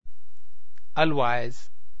Al-Waiz,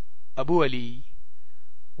 Abu Ali,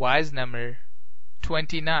 Wise number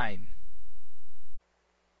 29.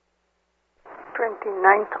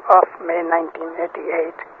 29th of May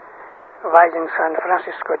 1988, Wise in San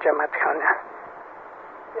Francisco, Jamaat Khana.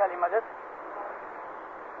 Yali madad.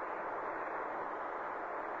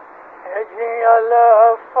 Eji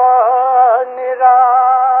alfa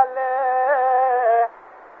nirale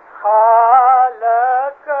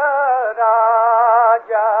khalaq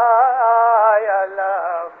raja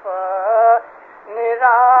alfa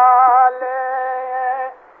nirale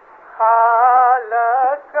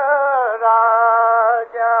khalaq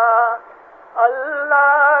raja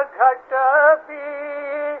Allah ghat bhi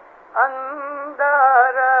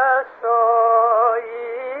andar soyi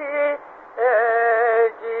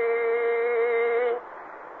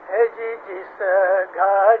jis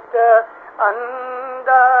ghat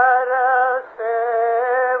andar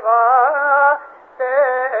seva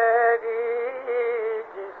teri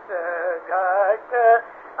jis ghat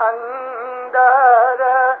andar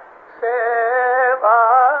seva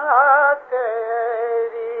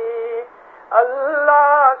teri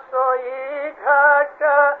Allah soi ghat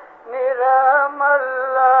nirmal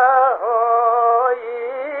hoyi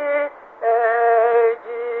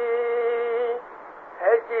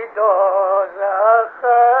ji dozakh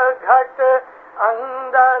ghat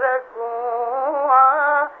andar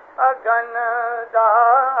kuan agan da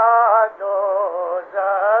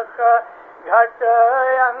dozakh ghat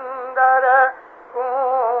andar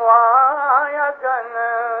kuan agan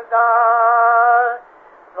da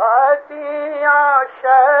vatiya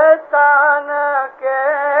shaitan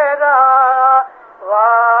kera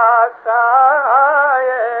vasaye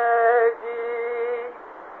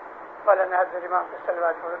مولانا حضرت امام کے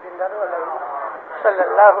صلوات و دیندار صلی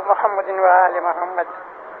اللہ محمد و آل محمد.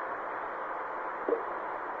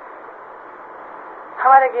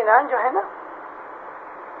 ہمارے گینان جو ہے نا،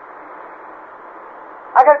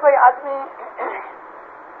 اگر کوئی آدمی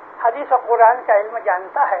حدیث و قرآن کا علم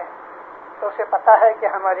جانتا ہے تو اسے پتا ہے کہ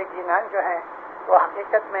ہمارے گینان جو ہیں وہ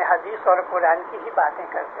حقیقت میں حدیث اور قرآن کی ہی باتیں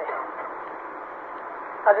کرتے ہیں.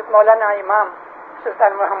 حضرت مولانا امام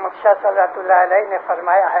سلطان محمد شاہ صلوات اللہ علیہ نے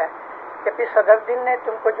فرمایا ہے کہ پیر صدر دین نے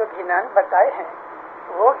تم کو جو گینان بتائے ہیں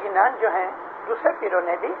وہ گینان جو ہیں دوسرے پیروں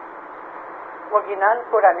نے بھی وہ گینان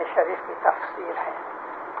قرآن شریف کی تفسیر ہے.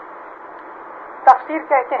 تفسیر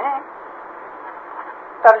کہتے ہیں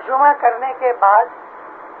ترجمہ کرنے کے بعد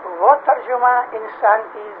وہ ترجمہ انسان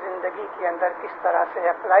کی زندگی کے اندر کس طرح سے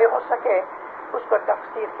اپلائی ہو سکے اس کو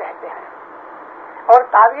تفسیر کہتے ہیں. اور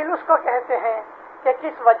تعویل اس کو کہتے ہیں کہ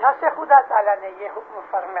کس وجہ سے خدا تعالیٰ نے یہ حکم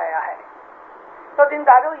فرمایا ہے. تو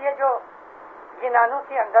دینداروں، یہ جو گینانوں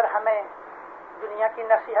کے اندر ہمیں دنیا کی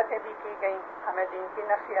نصیحتیں بھی کی گئیں، ہمیں دین کی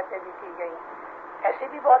نصیحتیں بھی کی گئیں، ایسی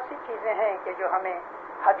بھی بہت سی چیزیں ہیں کہ جو ہمیں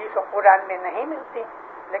حدیث و قرآن میں نہیں ملتی،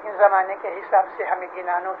 لیکن زمانے کے حساب سے ہمیں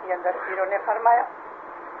گینانوں کے اندر پیروں نے فرمایا.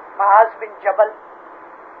 معاذ بن جبل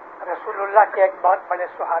رسول اللہ کے ایک بہت بڑے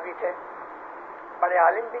صحابی تھے، بڑے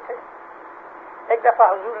عالم بھی تھے. ایک دفعہ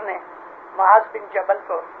حضور نے معاذ بن جبل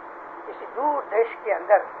کو کسی دور دیش کے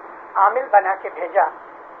اندر عامل بنا کے بھیجا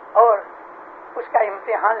اور اس کا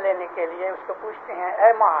امتحان لینے کے لیے اس کو پوچھتے ہیں،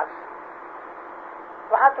 اے معاذ،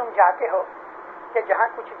 وہاں تم جاتے ہو کہ جہاں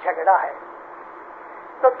کچھ جھگڑا ہے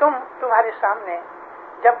تو تمہارے سامنے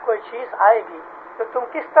جب کوئی چیز آئے گی تو تم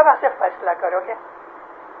کس طرح سے فیصلہ کرو گے؟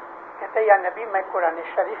 کہتے یا نبی میں قرآن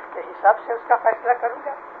شریف کے حساب سے اس کا فیصلہ کروں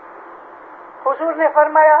گا. حضور نے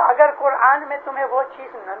فرمایا اگر قرآن میں تمہیں وہ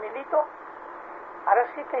چیز نہ ملی تو عرض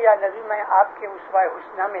کی کہ یا نبی میں آپ کے اسوہ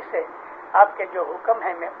حسنہ میں سے آپ کے جو حکم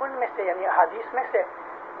ہیں میں ان میں سے یعنی حدیث میں سے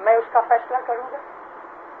میں اس کا فیصلہ کروں گا.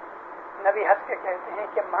 نبی ہنس کے کہتے ہیں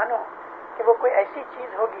کہ مانو کہ وہ کوئی ایسی چیز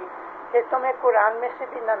ہوگی کہ تمہیں قرآن میں سے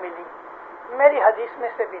بھی نہ ملی، میری حدیث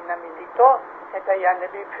میں سے بھی نہ ملی، تو کہتا یا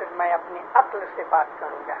نبی پھر میں اپنی عقل سے بات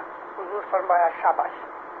کروں گا. حضور فرمایا شاباش،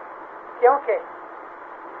 کیونکہ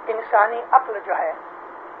انسانی عقل جو ہے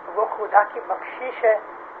وہ خدا کی بخشش ہے،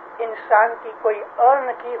 انسان کی کوئی ارن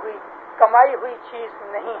کی ہوئی کمائی ہوئی چیز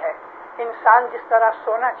نہیں ہے. انسان جس طرح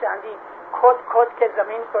سونا چاندی کھود کھود کے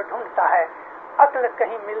زمین کو ڈھونڈتا ہے، عقل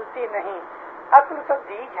کہیں ملتی نہیں، عقل تو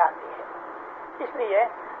دی جاتی ہے. اس لیے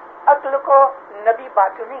عقل کو نبی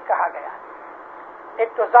باطنی کہا گیا. ایک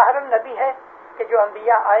تو ظاہراً نبی ہے کہ جو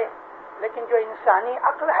انبیاء آئے، لیکن جو انسانی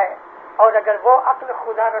عقل ہے اور اگر وہ عقل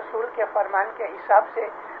خدا رسول کے فرمان کے حساب سے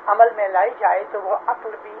عمل میں لائی جائے تو وہ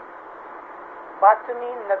عقل بھی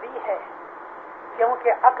باطنی نبی ہے، کیونکہ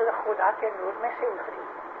عقل خدا کے نور میں سے اتری.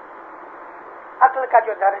 عقل کا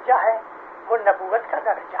جو درجہ ہے وہ نبوت کا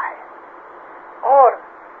درجہ ہے. اور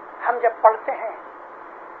ہم جب پڑھتے ہیں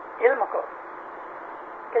علم کو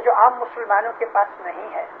کہ جو عام مسلمانوں کے پاس نہیں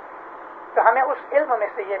ہے، تو ہمیں اس علم میں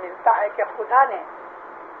سے یہ ملتا ہے کہ خدا نے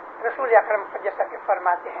رسول اکرم جیسا کہ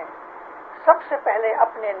فرماتے ہیں سب سے پہلے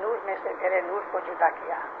اپنے نور میں سے میرے نور کو جدا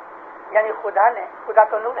کیا. یعنی خدا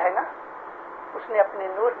تو نور ہے نا، اس نے اپنے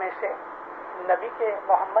نور میں سے نبی کے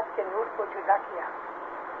محمد کے نور کو جدا کیا.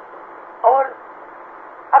 اور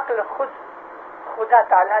عقل خود خدا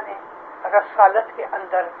تعالیٰ نے رسالت کے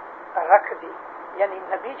اندر رکھ دی. یعنی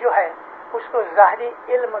نبی جو ہے اس کو ظاہری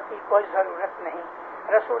علم کی کوئی ضرورت نہیں.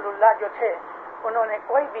 رسول اللہ جو تھے انہوں نے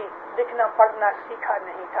کوئی بھی لکھنا پڑھنا سیکھا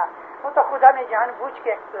نہیں تھا. وہ تو خدا نے جان بوجھ کے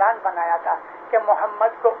ایک پلان بنایا تھا کہ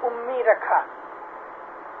محمد کو امی رکھا،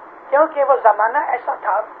 کیونکہ وہ زمانہ ایسا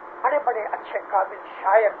تھا بڑے بڑے اچھے قابل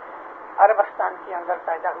شاعر عربستان کے اندر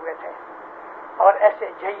پیدا ہوئے تھے، اور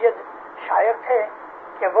ایسے جید شاعر تھے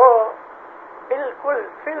کہ وہ بالکل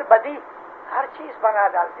فی البدی ہر چیز بنا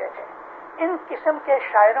ڈالتے تھے. ان قسم کے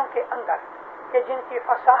شاعروں کے اندر کہ جن کی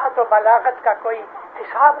فصاحت و بلاغت کا کوئی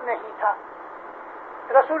حساب نہیں تھا،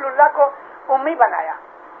 رسول اللہ کو امی بنایا،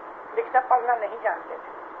 لکھنا پڑھنا نہیں جانتے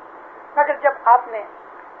تھے. مگر جب آپ نے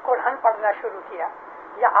قرآن پڑھنا شروع کیا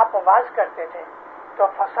یا آپ آواز کرتے تھے تو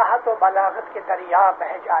فصاحت و بلاغت کے دریا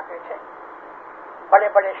بہہ جاتے تھے. بڑے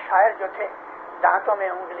بڑے شاعر جو تھے دانتوں میں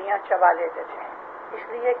انگلیاں چبا لیتے تھے، اس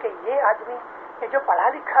لیے کہ یہ آدمی کہ جو پڑھا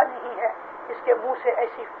لکھا نہیں ہے اس کے منہ سے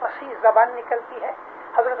ایسی فصیح زبان نکلتی ہے.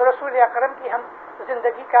 حضرت رسول اکرم کی ہم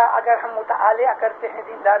زندگی کا اگر ہم مطالعہ کرتے ہیں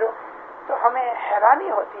دینداروں تو ہمیں حیرانی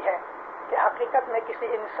ہوتی ہے کہ حقیقت میں کسی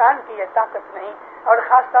انسان کی یہ طاقت نہیں، اور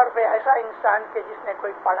خاص طور پہ ایسا انسان کہ جس نے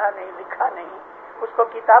کوئی پڑھا نہیں لکھا نہیں، اس کو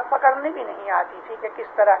کتاب پکڑنی بھی نہیں آتی تھی کہ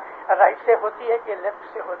کس طرح رائٹ سے ہوتی ہے کہ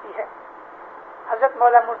لیفٹ سے ہوتی ہے. حضرت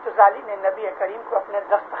مولا مرتضی نے نبی کریم کو اپنے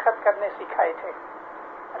دستخط کرنے سکھائے تھے.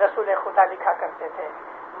 رسول خدا لکھا کرتے تھے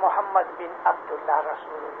محمد بن عبداللہ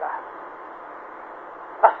رسول اللہ،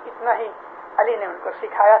 بس اتنا ہی علی نے ان کو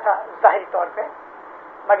سکھایا تھا ظاہری طور پہ.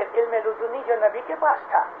 مگر علم لدنی جو نبی کے پاس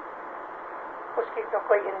تھا اس کی تو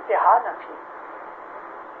کوئی انتہا نہ تھی.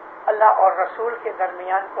 اللہ اور رسول کے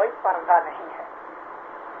درمیان کوئی پردہ نہیں ہے.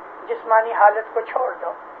 جسمانی حالت کو چھوڑ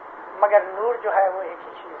دو مگر نور جو ہے وہ ایک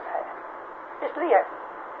ہی چیز ہے. اس لیے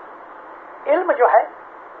علم جو ہے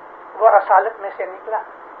وہ رسالت میں سے نکلا،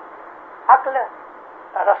 عقل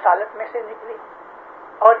رسالت میں سے نکلی،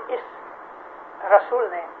 اور اس رسول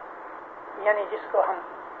نے یعنی جس کو ہم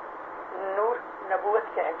نور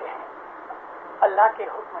نبوت کہتے ہیں، اللہ کے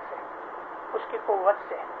حکم سے، اس کی قوت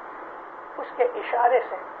سے، اس کے اشارے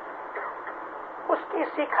سے، اس کی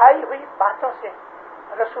سکھائی ہوئی باتوں سے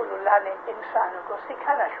رسول اللہ نے انسانوں کو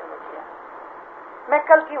سکھانا شروع کیا. میں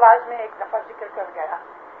کل کی واعظ میں ایک دفعہ ذکر کر گیا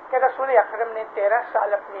کہ رسول اکرم نے 13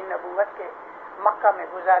 سال اپنی نبوت کے مکہ میں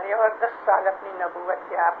گزارے اور 10 سال اپنی نبوت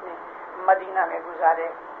کے آپ نے مدینہ میں گزارے.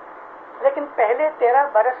 لیکن پہلے 13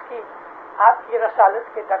 برس کی آپ کی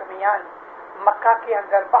رسالت کے درمیان مکہ کے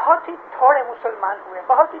اندر بہت ہی تھوڑے مسلمان ہوئے،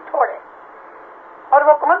 بہت ہی تھوڑے. اور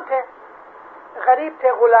وہ کون تھے؟ غریب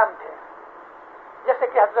تھے، غلام تھے. جیسے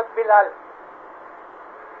کہ حضرت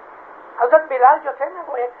بلال جو تھے نا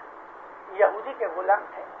وہ ایک یہودی کے غلام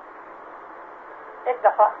تھے. ایک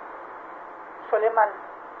دفعہ سلیمان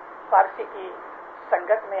فارسی کی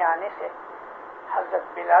سنگت میں آنے سے حضرت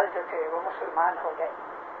بلال جو تھے وہ مسلمان ہو گئے.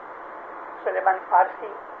 سلیمان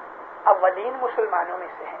فارسی اولین مسلمانوں میں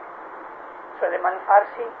سے ہیں. سلیمان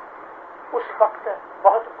فارسی اس وقت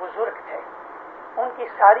بہت بزرگ تھے. ان کی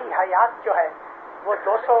ساری حیات جو ہے وہ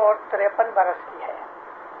 253 برس کی ہے.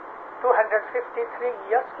 253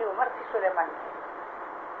 ایئرس کی عمر تھی سلیمان کی.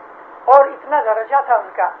 اور اتنا درجہ تھا ان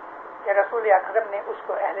کا کہ رسول اکرم نے اس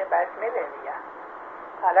کو اہل بیت میں لے لیا.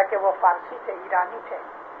 حالانکہ وہ فارسی تھے، ایرانی تھے.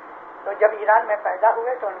 تو جب ایران میں پیدا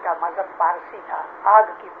ہوئے تو ان کا مذہب فارسی تھا،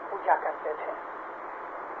 آگ کی پوجا کرتے تھے.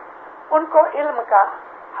 ان کو علم کا،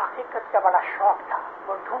 حقیقت کا بڑا شوق تھا.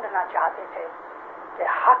 وہ ڈھونڈنا چاہتے تھے کہ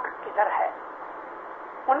حق کدھر ہے.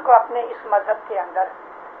 ان کو اپنے اس مذہب کے اندر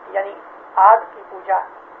یعنی آگ کی پوجا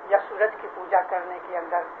یا سورج کی پوجا کرنے کے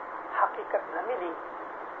اندر حقیقت نہ ملی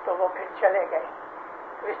تو وہ پھر چلے گئے.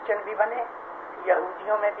 کرسچن بھی بنے،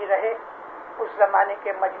 یہودیوں میں بھی رہے، اس زمانے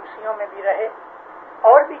کے مجوسیوں میں بھی رہے،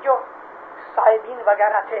 اور بھی جو صائبین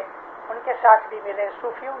وغیرہ تھے ان کے ساتھ بھی ملے،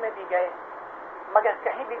 صوفیوں میں بھی گئے. مگر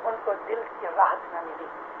کہیں بھی ان کو دل کی راحت نہ ملی،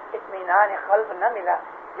 اطمینان قلب نہ ملا.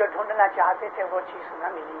 جو ڈھونڈنا چاہتے تھے وہ چیز نہ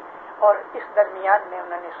ملی. اور اس درمیان میں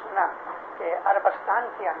انہوں نے سنا کہ عربستان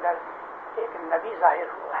کے اندر ایک نبی ظاہر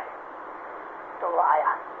ہوا ہے. تو وہ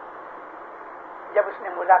آیا. جب اس نے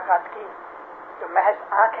ملاقات کی تو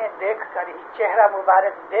محض آنکھیں دیکھ کر ہی، چہرہ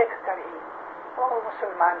مبارک دیکھ کر ہی وہ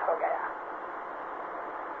مسلمان ہو گیا.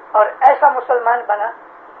 اور ایسا مسلمان بنا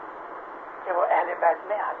کہ وہ اہل بیت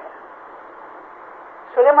میں آ گیا.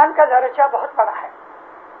 سلیمان کا درجہ بہت بڑا ہے.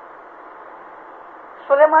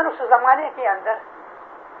 سلیمان اس زمانے کے اندر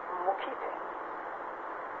مکھی تھے.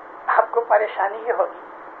 آپ کو پریشانی یہ ہوگی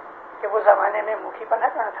کہ وہ زمانے میں مکھی پناہ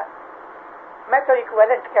کہاں تھا. میں تو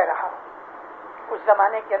ایکویلنٹ کہہ رہا ہوں. اس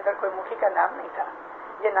زمانے کے اندر کوئی مکھی کا نام نہیں تھا.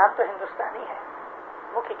 یہ نام تو ہندوستانی ہے.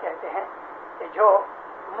 مکھی کہتے ہیں کہ جو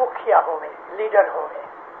مکھیا ہوئے، لیڈر ہوئے.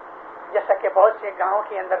 جیسا کہ بہت سے گاؤں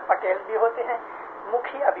کے اندر پٹیل بھی ہوتے ہیں،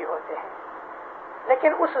 مکھیا بھی ہوتے ہیں.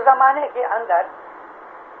 لیکن اس زمانے کے اندر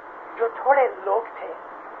جو تھوڑے لوگ تھے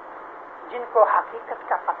جن کو حقیقت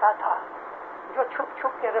کا پتہ تھا، جو چھپ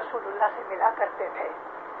چھپ کے رسول اللہ سے ملا کرتے تھے،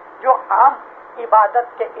 جو عام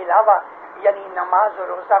عبادت کے علاوہ یعنی نماز و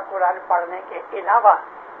روزہ قرآن پڑھنے کے علاوہ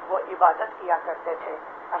وہ عبادت کیا کرتے تھے.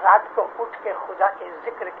 رات کو اٹھ کے خدا کے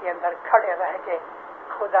ذکر کے اندر کھڑے رہ کے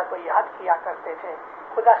خدا کو یاد کیا کرتے تھے،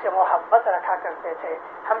 خدا سے محبت رکھا کرتے تھے،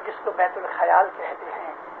 ہم جس کو بیت الخیال کہتے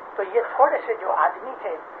ہیں. تو یہ تھوڑے سے جو آدمی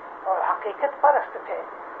تھے اور حقیقت پرست تھے،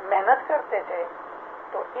 محنت کرتے تھے،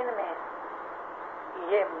 تو ان میں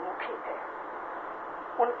یہ مکھی تھے،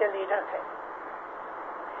 ان کے لیڈر تھے.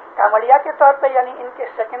 کامڑیا کے طور پہ یعنی ان کے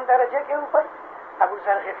سیکنڈ درجے کے اوپر ابو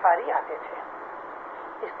ذر غفاری آتے تھے.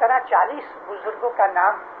 اس طرح 40 بزرگوں کا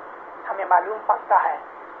نام ہمیں معلوم پڑتا ہے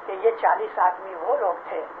کہ یہ 40 آدمی وہ لوگ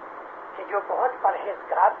تھے کہ جو بہت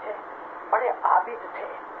پرہیزگار تھے، بڑے عابد تھے،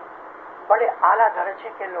 بڑے اعلیٰ درجے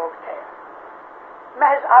کے لوگ تھے.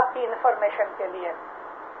 محض آپ کی انفارمیشن کے لیے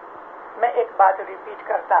میں ایک بات ریپیٹ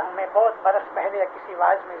کرتا ہوں. میں بہت برس پہلے کسی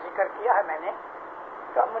واعظ میں ذکر کیا ہے میں نے،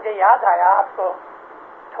 تو اب مجھے یاد آیا. آپ کو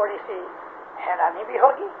تھوڑی سی حیرانی بھی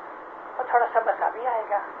ہوگی اور تھوڑا سا مزہ بھی آئے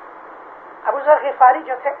گا. ابو ذر غفاری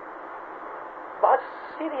جو تھے بہت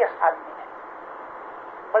سیریس آدمی تھے،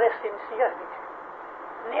 بڑے سنسیئر بھی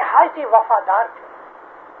تھے، نہایت ہی وفادار تھے،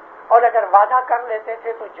 اور اگر وعدہ کر لیتے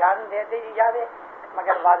تھے تو جان دے دی جاوے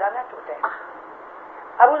مگر وعدہ نہ ٹوٹے.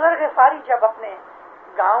 ابو ذر غفاری جب اپنے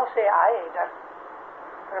گاؤں سے آئے ادھر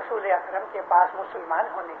رسول اکرم کے پاس مسلمان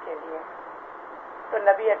ہونے کے لیے، تو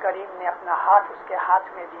نبی کریم نے اپنا ہاتھ اس کے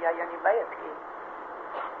ہاتھ میں دیا یعنی بیعت کی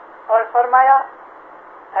اور فرمایا،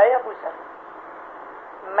 اے ابو ذر،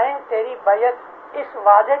 میں تیری بیعت اس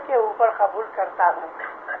وعدے کے اوپر قبول کرتا ہوں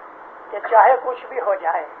کہ چاہے کچھ بھی ہو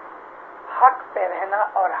جائے حق پہ رہنا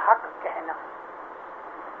اور حق کہنا.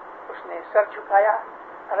 اس نے سر جھکایا،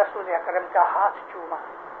 رسول اکرم کا ہاتھ چوما.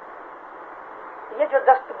 یہ جو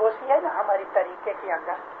دست بوسی ہے نا ہماری طریقے کے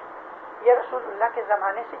اندر، یہ رسول اللہ کے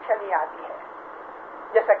زمانے سے چلی آتی ہے.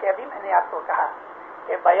 جیسا کہ ابھی میں نے آپ کو کہا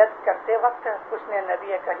کہ بیعت کرتے وقت اس نے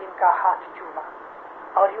نبی کریم کا ہاتھ چوما،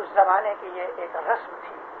 اور اس زمانے کی یہ ایک رسم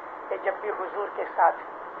تھی کہ جب بھی حضور کے ساتھ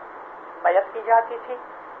بیعت کی جاتی تھی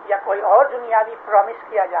یا کوئی اور دنیاوی پرومس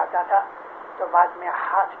کیا جاتا تھا تو بعد میں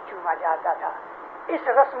ہاتھ چوما جاتا تھا. اس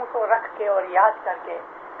رسم کو رکھ کے اور یاد کر کے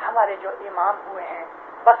ہمارے جو امام ہوئے ہیں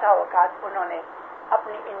بسا اوقات انہوں نے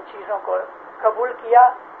اپنی ان چیزوں کو قبول کیا،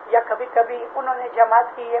 یا کبھی کبھی انہوں نے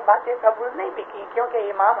جماعت کی یہ باتیں قبول نہیں بھی کی،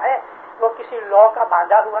 کیونکہ امام ہے وہ کسی لا کا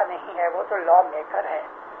باندھا ہوا نہیں ہے، وہ تو لا میکر ہے.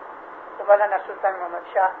 تو مولانا سلطان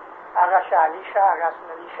محمد شاہ، آغا شاہ علی شاہ، آغا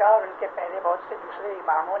حسن علی شاہ اور ان کے پہلے بہت سے دوسرے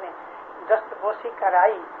اماموں نے دست بوسی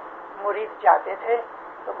کرائی. مرید جاتے تھے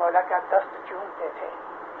تو مولا کا دست چومتے تھے.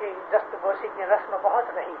 کہ دست بوسی کی رسم بہت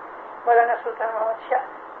رہی. مولانا سلطان محمد شاہ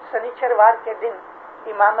سنیچروار کے دن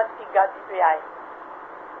امامت کی گادی پہ آئے.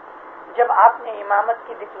 جب آپ نے امامت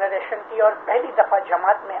کی ڈکلریشن کی اور پہلی دفعہ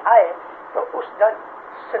جماعت میں آئے تو اس دن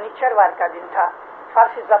سنیچروار کا دن تھا.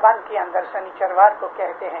 فارسی زبان کے اندر سنیچروار کو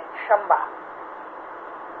کہتے ہیں شنبہ،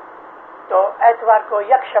 تو اتوار کو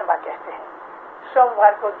یک شنبہ کہتے ہیں،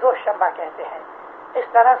 سوموار کو دو شنبہ کہتے ہیں. اس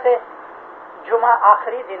طرح سے جمعہ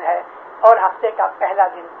آخری دن ہے اور ہفتے کا پہلا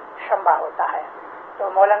دن شنبہ ہوتا ہے. تو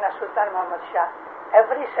مولانا سلطان محمد شاہ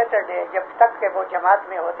ایوری سیٹرڈے جب تک کہ وہ جماعت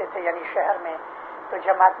میں ہوتے تھے یعنی شہر میں، تو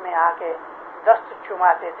جماعت میں آ کے دست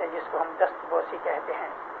چوماتے تھے جس کو ہم دست بوسی کہتے ہیں.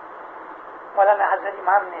 مولانا حضرت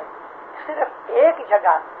امام نے صرف ایک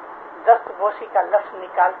جگہ دست بوسی کا لفظ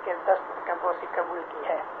نکال کے دست بوسی قبول کی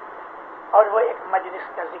ہے، اور وہ ایک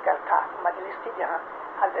مجلس کا ذکر تھا. مجلس تھی جہاں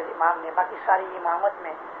حضرت امام نے، باقی ساری امامت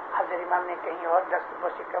میں حضرت امام نے کہیں اور دست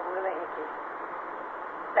بوسی قبول نہیں کی.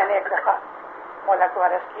 میں نے ایک دفعہ مولا کو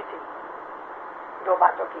عرض کی تھی دو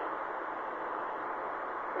باتوں کی.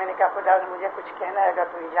 میں نے کہا خدا نے مجھے کچھ کہنا ہے، اگر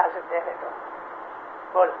تو اجازت دے دے تو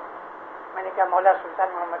بول. میں نے کہا مولا سلطان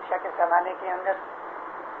محمد شاہ کے زمانے کے اندر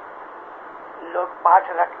لوگ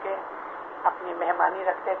پاٹھ رکھ کے اپنی مہمانی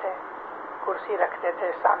رکھتے تھے، کرسی رکھتے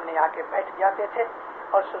تھے، سامنے آ کے بیٹھ جاتے تھے،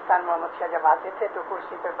 اور سلطان محمد شاہ جب آتے تھے تو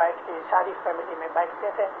کرسی پہ بیٹھ کے ساری فیملی میں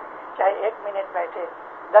بیٹھتے تھے، چاہے 1 منٹ بیٹھے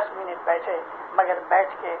 10 منٹ بیٹھے، مگر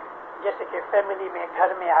بیٹھ کے جیسے کہ فیملی میں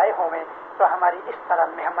گھر میں آئے ہوئے تو ہماری اس طرح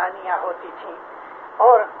مہمانیاں ہوتی تھیں.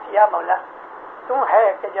 اور یا مولا تو ہے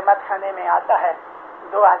کہ جماعت خانے میں آتا ہے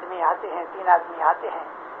 2 آدمی آتے ہیں 3 آدمی آتے ہیں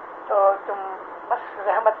تو تم بس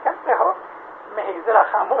رحمت کرتے ہو. میں ذرا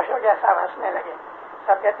خاموش ہو گیا, سب ہنسنے لگے.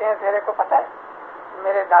 سب کہتے ہیں تیرے کو پتہ ہے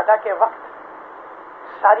میرے دادا کے وقت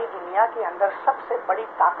ساری دنیا کے اندر سب سے بڑی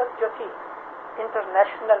طاقت جو تھی,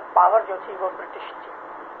 انٹرنیشنل پاور جو تھی, وہ برٹش تھی.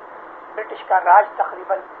 برٹش کا راج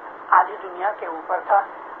تقریباً آدھی دنیا کے اوپر تھا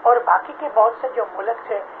اور باقی کے بہت سے جو ملک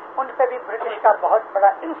تھے ان پہ بھی برٹش کا بہت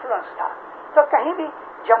بڑا انفلوئنس تھا. تو کہیں بھی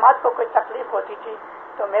جماعت کو کوئی تکلیف ہوتی تھی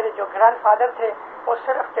تو میرے جو گرینڈ فادر تھے وہ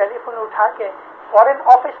صرف ٹیلی فون اٹھا کے فورن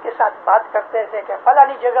آفس کے ساتھ بات کرتے تھے کہ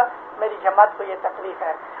فلانی جگہ میری جماعت کو یہ تکلیف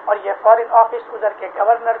ہے, اور یہ فورن آفس ادھر کے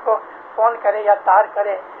گورنر کو فون کرے یا تار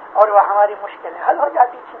کرے اور وہ ہماری مشکلیں حل ہو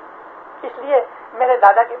جاتی تھی. اس لیے میرے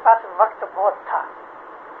دادا کے پاس وقت بہت تھا.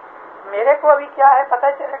 میرے کو ابھی کیا ہے پتہ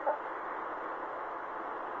ہے تیرے کو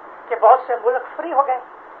کہ بہت سے ملک فری ہو گئے,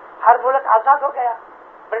 ہر ملک آزاد ہو گیا,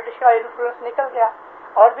 برٹش کا انفلوئنس نکل گیا,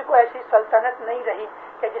 اور بھی کوئی ایسی سلطنت نہیں رہی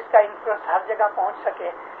کہ جس کا انفلوئنس ہر جگہ پہنچ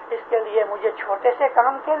سکے. اس کے لیے مجھے چھوٹے سے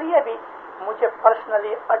کام کے لیے بھی مجھے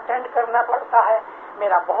پرسنلی اٹینڈ کرنا پڑتا ہے,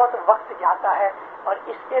 میرا بہت وقت جاتا ہے, اور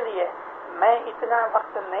اس کے لیے میں اتنا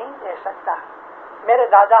وقت نہیں دے سکتا. میرے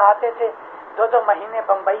دادا آتے تھے 2 مہینے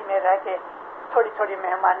بمبئی میں رہ کے تھوڑی تھوڑی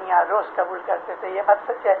مہمانیاں روز قبول کرتے تھے. یہ بات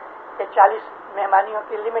سچ ہے کہ 40 مہمانیوں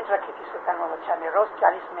کی لمٹ رکھی تھی سلطان محمد شاہ نے, روز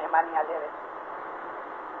 40 مہمانیاں لے رہے تھے.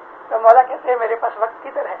 تو مولا کہتے ہیں میرے پاس وقت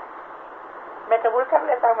کدھر ہے, میں قبول کر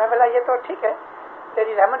لیتا ہوں. میں بولا یہ تو ٹھیک ہے,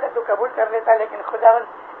 تیری رحمت ہے, تو قبول کر لیتا ہے, لیکن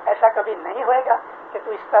خداوند ایسا کبھی نہیں ہوئے گا کہ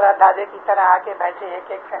تو اس طرح دادے کی طرح آ کے بیٹھے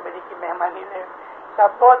ایک فیملی کی مہمانی لے. سب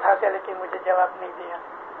بہت ہنسے لیکن مجھے جواب نہیں دیا.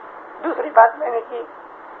 دوسری بات میں نے کی,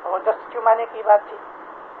 وہ دست چمانے کی بات تھی,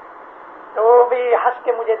 تو وہ بھی ہنس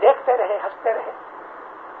کے مجھے دیکھتے رہے, ہنستے رہے,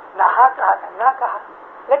 نہ ہاں کہا نہ کہا.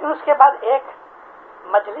 لیکن اس کے بعد ایک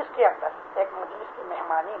مجلس کے اندر, ایک مجلس کی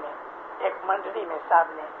مہمانی میں, ایک منڈلی میں صاحب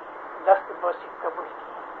نے دست بوسی قبول کی.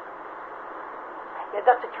 یہ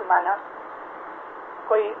دست چمانا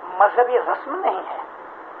کوئی مذہبی رسم نہیں ہے,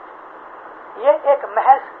 یہ ایک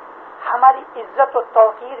محض ہماری عزت و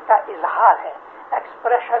توقیر کا اظہار ہے,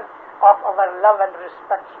 expression of over love and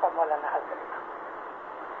respect for مولانا حضرت.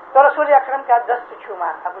 تو رسول اکرم کا دست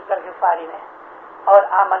چوما ابو ذر غفاری نے, اور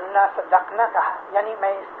آمنا صدقنا کہا, یعنی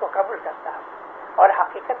میں اس کو قبول کرتا ہوں. اور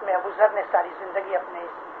حقیقت میں ابو ذر نے ساری زندگی اپنے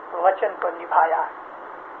اس وچن کو نبھایا.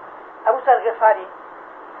 ابو ذر غفاری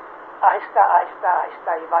آہستہ آہستہ آہستہ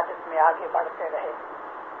عبادت میں آگے بڑھتے رہے.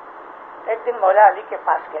 ایک دن مولا علی کے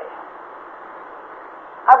پاس گئے.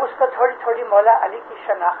 اب اس کو تھوڑی تھوڑی مولا علی کی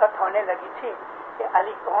شناخت ہونے لگی تھی کہ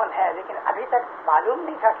علی کون ہے, لیکن ابھی تک معلوم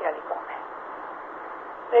نہیں تھا کہ علی کون ہے.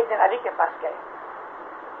 تو ایک دن علی کے پاس گئے.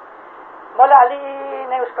 مولا علی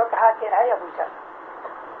نے اس کو کہا کہ اے ابو ذر,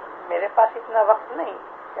 میرے پاس اتنا وقت نہیں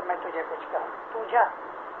کہ میں تجھے کچھ کہوں, تو جا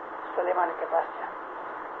سلیمان کے پاس جا.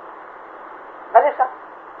 بھلے صاحب.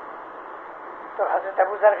 تو حضرت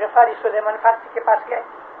ابو ذر غفاری سلیمان فارسی کے پاس گئے.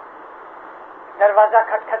 دروازہ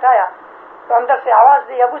کھٹکھٹایا تو اندر سے آواز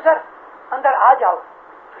دی, ابو ذر اندر آ جاؤ.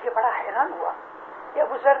 تو یہ بڑا حیران ہوا کہ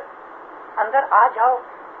ابو ذر اندر آ جاؤ,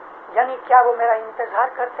 یعنی کیا وہ میرا انتظار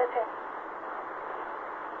کرتے تھے؟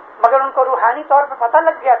 مگر ان کو روحانی طور پر پتہ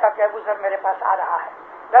لگ گیا تھا کہ ابو ذر میرے پاس آ رہا ہے.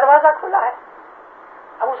 دروازہ کھلا ہے.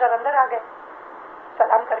 ابو ذر اندر آ گئے,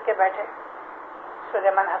 سلام کر کے بیٹھے.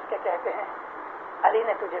 سلیمان ہنس کے کہتے ہیں علی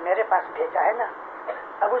نے تجھے میرے پاس بھیجا ہے نا.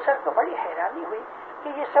 ابو ذر کو بڑی حیرانی ہوئی کہ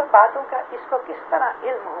یہ سب باتوں کا اس کو کس طرح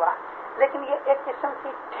علم ہوا, لیکن یہ ایک قسم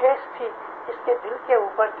کی ٹھیس تھی اس کے دل کے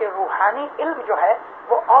اوپر کہ روحانی علم جو ہے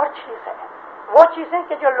وہ اور چیز ہے, وہ چیزیں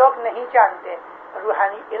کہ جو لوگ نہیں جانتے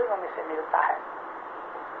روحانی علم میں سے ملتا ہے.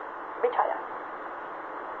 بٹھایا,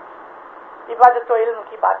 عبادت و علم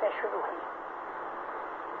کی باتیں شروع ہوئی.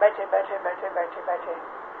 بیٹھے بیٹھے بیٹھے بیٹھے بیٹھے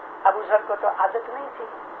ابو ذر کو تو عادت نہیں تھی.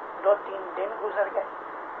 2-3 دن گزر گئے.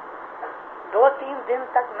 2-3 دن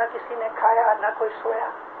تک نہ کسی نے کھایا نہ کوئی سویا.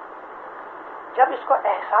 جب اس کو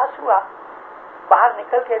احساس ہوا, باہر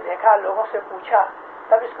نکل کے دیکھا, لوگوں سے پوچھا,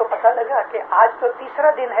 تب اس کو پتہ لگا کہ آج تو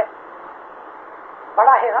 3را دن ہے.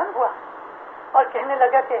 بڑا حیران ہوا اور کہنے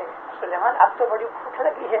لگا کہ سلیمان اب تو بڑی بھوک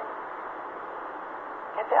لگی ہے.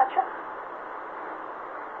 کہتے اچھا.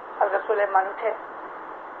 حضرت سلیمان اٹھے,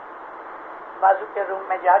 بازو کے روم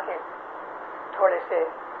میں جا کے تھوڑے سے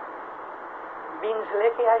بینز لے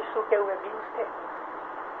کے آئے. سوکھے ہوئے بینز تھے.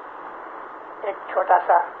 ایک چھوٹا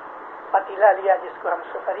سا پتیلا لیا جس کو ہم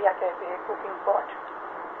سفریا کہتے ہیں, کوکنگ پاٹ.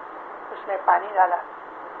 اس میں پانی ڈالا.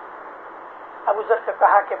 ابو ذر سے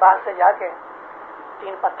کہا کہ باہر سے جا کے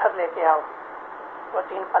 3 پتھر لے کے آؤ. وہ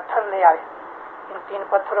 3 پتھر لے آئے. ان 3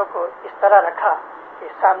 پتھروں کو اس طرح رکھا کہ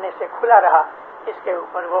سامنے سے کھلا رہا, اس کے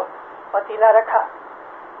اوپر وہ پتیلا رکھا.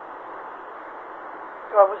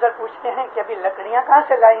 تو ابو ذر پوچھتے ہیں کہ ابھی لکڑیاں کہاں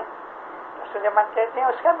سے لائیں؟ تو سلیمان کہتے ہیں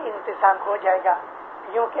اس کا بھی انتظام ہو جائے گا.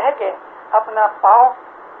 یوں کہہ کے اپنا پاؤں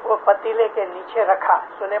وہ پتیلے کے نیچے رکھا.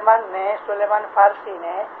 سلیمان فارسی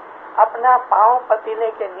نے اپنا پاؤں پتیلے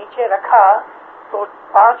کے نیچے رکھا تو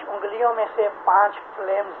 5 انگلیوں میں سے 5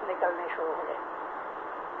 فلیمز نکلنے شروع ہوئے.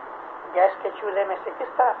 گیس کے چولہے میں سے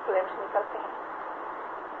کس طرح فلیمز نکلتے ہیں.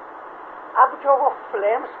 اب جو وہ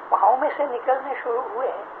فلیمز پاؤں میں سے نکلنے شروع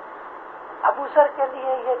ہوئے، ابو ذر کے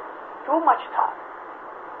لیے یہ ٹو مچ تھا.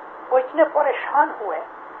 وہ اتنے پریشان ہوئے،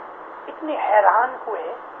 اتنے حیران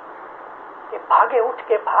ہوئے کہ اٹھ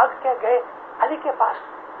کے بھاگ کے گئے علی کے پاس.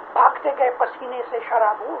 بھاگتے گئے پسینے سے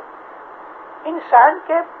شرابور. انسان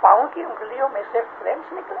کے پاؤں کی انگلیوں میں سے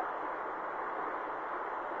فلیمز نکلے.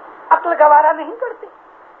 عقل گوارا نہیں کرتی.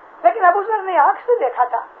 لیکن ابو ذر نے آنکھ سے دیکھا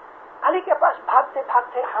تھا. علی کے پاس بھاگتے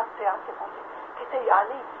بھاگتے ہانپتے پہنچے. کہتے یا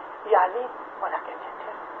علی منع کہتے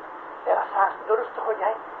تھے تیرا سانس درست ہو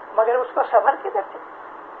جائے، مگر اس کو صبر کے دیتے.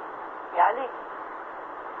 یا علی،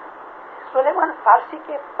 سلیمان فارسی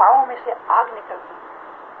کے پاؤں میں سے آگ نکلتی.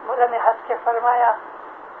 مولا نے ہنس کے فرمایا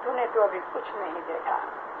تو نے تو ابھی کچھ نہیں دیکھا،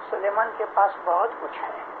 سلیمان کے پاس بہت کچھ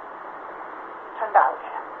ہے. ٹھنڈا ہو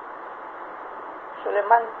گیا.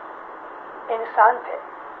 سلیمان انسان تھے،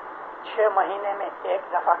 6 مہینے میں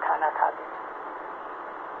 1 دفعہ کھانا کھاتے تھے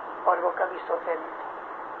اور وہ کبھی سوتے نہیں تھے.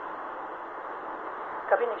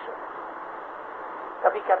 کبھی نہیں سوتے تھے.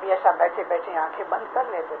 کبھی کبھی ایسا بیٹھے بیٹھے آنکھیں بند کر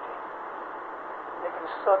لیتے تھے لیکن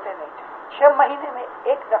سوتے نہیں تھے. 6 مہینے میں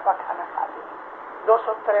 1 دفعہ کھانا کھاتے تھے.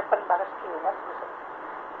 253 برس کی عمر گزر.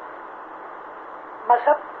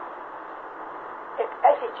 مذہب ایک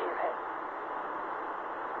ایسی چیز ہے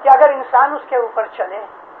کہ اگر انسان اس کے اوپر چلے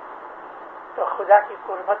تو خدا کی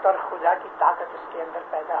قربت اور خدا کی طاقت اس کے اندر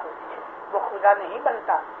پیدا ہوتی ہے. وہ خدا نہیں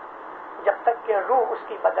بنتا جب تک کہ روح اس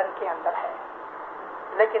کی بدن کے اندر ہے،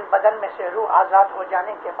 لیکن بدن میں سے روح آزاد ہو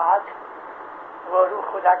جانے کے بعد وہ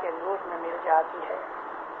روح خدا کے نور میں مل جاتی ہے.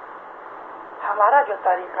 ہمارا جو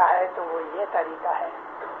طریقہ ہے تو وہ یہ طریقہ ہے.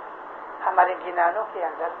 ہمارے گنانوں کے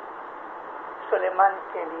اندر سلیمان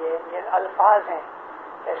کے لیے یہ الفاظ ہیں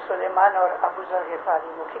کہ سلیمان اور ابو ذر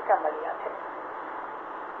غفاری مکھی کا مریا تھے.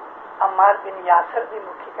 عمار بن یاسر بھی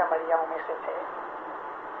مکھی کا مریاؤں میں سے تھے.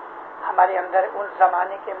 ہمارے اندر ان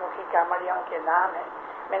زمانے کے مکھی کا مریاؤں کے نام ہیں.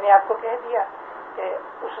 میں نے آپ کو کہہ دیا کہ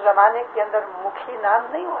اس زمانے کے اندر مکھی نام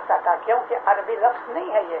نہیں ہوتا تھا کیونکہ عربی لفظ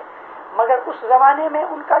نہیں ہے یہ، مگر اس زمانے میں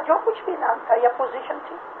ان کا جو کچھ بھی نام تھا یا پوزیشن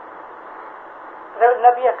تھی.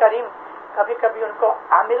 نبی کریم کبھی کبھی ان کو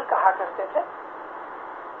عامل کہا کرتے تھے.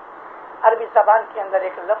 عربی زبان کے اندر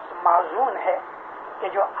ایک لفظ معزون ہے کہ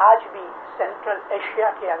جو آج بھی سینٹرل ایشیا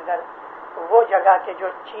کے اندر وہ جگہ کے جو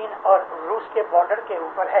چین اور روس کے بارڈر کے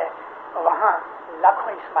اوپر ہے وہاں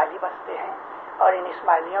لاکھوں اسماعیلی بستے ہیں، اور ان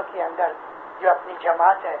اسماعیلیوں کے اندر جو اپنی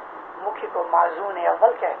جماعت ہے مکھی کو معزون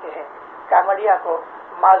اول کہتے ہیں، کامڑیا کو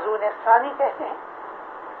معزون ثانی کہتے ہیں.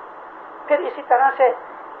 پھر اسی طرح سے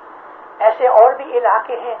ایسے اور بھی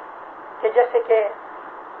علاقے ہیں کہ جیسے کہ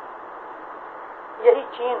یہی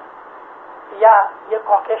چین یا یہ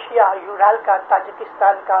کوکیشیا، یورال کا،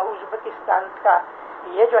 تاجکستان کا، ازبکستان کا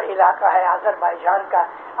یہ جو علاقہ ہے آذربائیجان کا.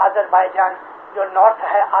 آذربائیجان جو نارتھ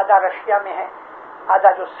ہے آدھا رشیا میں ہے،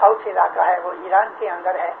 آدھا جو ساؤتھ علاقہ ہے وہ ایران کے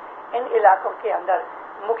اندر ہے. ان علاقوں کے اندر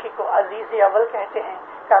مکھی کو عزیز اول کہتے ہیں،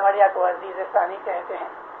 کامڑیا کو عزیز ثانی کہتے ہیں،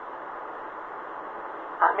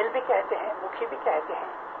 عامل بھی کہتے ہیں، مکھی بھی کہتے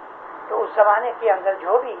ہیں. تو اس زمانے کے اندر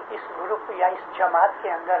جو بھی اس گروپ یا اس جماعت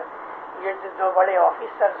کے اندر یہ 2 بڑے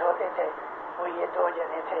آفیسرز ہوتے تھے وہ یہ 2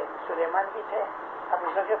 جنے تھے. سلیمان بھی تھے،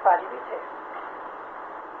 ابو ذر غفاری بھی تھے.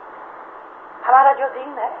 ہمارا جو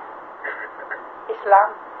دین ہے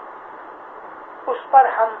اسلام، اس پر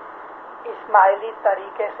ہم اسماعیلی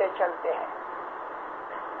طریقے سے چلتے ہیں،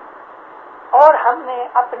 اور ہم نے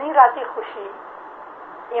اپنی راضی خوشی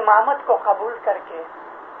امامت کو قبول کر کے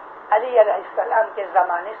علی علیہ السلام کے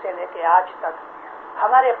زمانے سے لے کے آج تک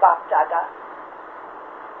ہمارے باپ دادا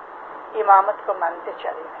امامت کو مانتے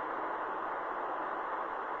چلے ہیں.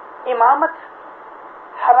 امامت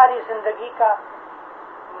ہماری زندگی کا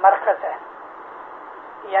مرکز ہے،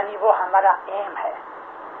 یعنی وہ ہمارا ایم ہے.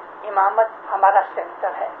 امامت ہمارا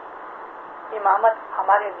سینٹر ہے. امامت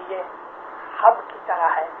ہمارے لیے ہب کی طرح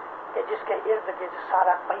ہے کہ جس کے ارد گرد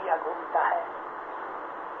سارا پہیہ گھومتا ہے.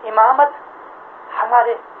 امامت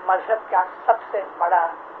ہمارے مذہب کا سب سے بڑا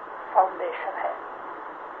فاؤنڈیشن ہے.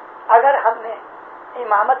 اگر ہم نے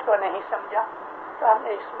امامت کو نہیں سمجھا تو ہم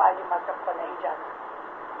نے اسماعیلی مذہب کو نہیں جانا.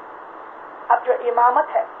 اب جو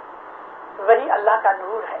امامت ہے وہی اللہ کا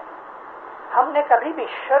نور ہے. ہم نے کبھی بھی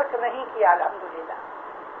شرک نہیں کیا الحمدللہ.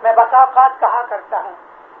 میں بسا اوقات کہا کرتا ہوں،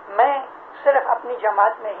 میں صرف اپنی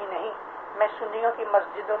جماعت میں ہی نہیں، میں سنیوں کی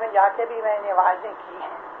مسجدوں میں جا کے بھی میں نے واعظیں کی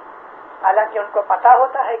ہیں. حالانکہ ان کو پتا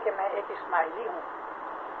ہوتا ہے کہ میں ایک اسماعیلی ہوں.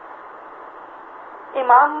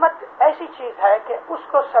 امامت ایسی چیز ہے کہ اس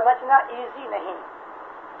کو سمجھنا ایزی نہیں.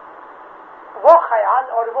 وہ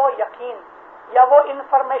خیال اور وہ یقین یا وہ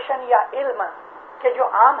انفارمیشن یا علم کہ جو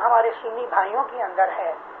عام ہمارے سنی بھائیوں کے اندر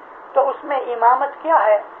ہے، تو اس میں امامت کیا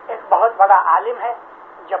ہے؟ ایک بہت بڑا عالم ہے،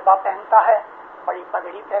 جبہ پہنتا ہے، بڑی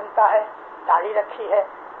پگڑی پہنتا ہے، داڑھی رکھی ہے،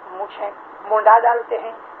 مونچھیں مونڈا ڈالتے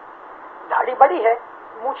ہیں، داڑھی بڑی ہے،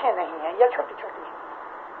 مونچھیں نہیں ہیں یا چھوٹی چھوٹی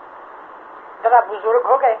ہیں. ذرا بزرگ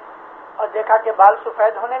ہو گئے اور دیکھا کہ بال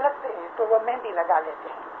سفید ہونے لگتے ہیں تو وہ مہندی لگا لیتے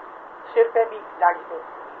ہیں، سر پہ بھی داڑھی پہ.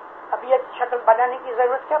 اب یہ شکل بنانے کی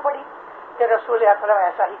ضرورت کیا پڑی کہ رسول اکرم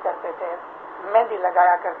ایسا ہی کرتے تھے، مہندی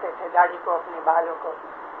لگایا کرتے تھے داڑھی کو، اپنے بالوں کو.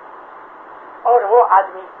 اور وہ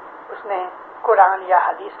آدمی اس نے قرآن یا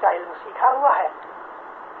حدیث کا علم سیکھا ہوا ہے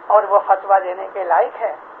اور وہ فتویٰ دینے کے لائق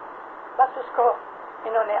ہے، بس اس کو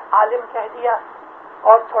انہوں نے عالم کہہ دیا،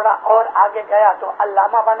 اور تھوڑا اور آگے گیا تو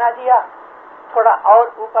علامہ بنا دیا، تھوڑا اور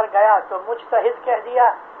اوپر گیا تو مجتہد کہہ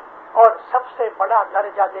دیا، اور سب سے بڑا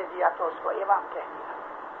درجہ دے دیا تو اس کو امام کہہ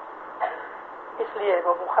دیا. اس لیے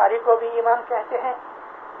وہ بخاری کو بھی امام کہتے ہیں،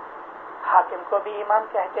 حاکم کو بھی امام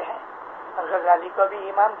کہتے ہیں، غزالی کو بھی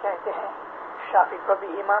امام کہتے ہیں، شافعی کو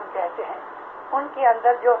بھی امام کہتے ہیں. ان کے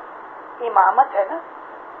اندر جو امامت ہے نا،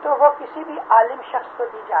 تو وہ کسی بھی عالم شخص کو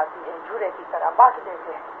دی جاتی ہے، جھوڑے کی طرح بانٹ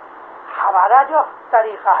دیتے ہیں. ہمارا جو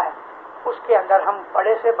طریقہ ہے اس کے اندر ہم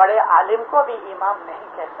بڑے سے بڑے عالم کو بھی امام نہیں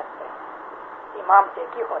کہہ سکتے. امام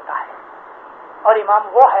ایک ہی ہوتا ہے، اور امام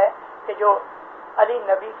وہ ہے کہ جو علی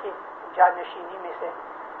نبی کی جانشینی میں سے،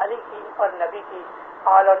 علی کی اور نبی کی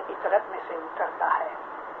آل اور اطرت میں سے اترتا ہے.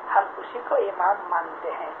 ہم اسی کو امام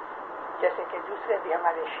مانتے ہیں. جیسے کہ دوسرے بھی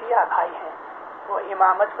ہمارے شیعہ بھائی ہیں، وہ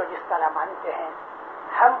امامت کو جس طرح مانتے ہیں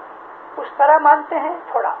ہم اس طرح مانتے ہیں،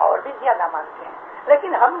 تھوڑا اور بھی زیادہ مانتے ہیں.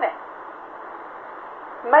 لیکن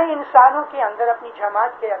میں انسانوں کے اندر، اپنی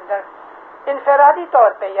جماعت کے اندر انفرادی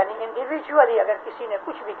طور پہ یعنی انڈیویجولی اگر کسی نے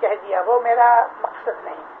کچھ بھی کہہ دیا، وہ میرا مقصد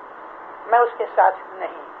نہیں، میں اس کے ساتھ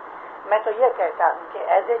نہیں. میں تو یہ کہتا ہوں کہ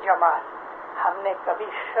ایز اے جماعت ہم نے کبھی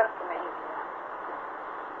شرک نہیں کیا،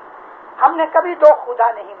 ہم نے کبھی دو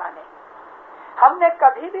خدا نہیں مانے، ہم نے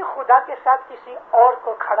کبھی بھی خدا کے ساتھ کسی اور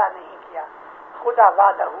کو کھڑا نہیں کیا. خدا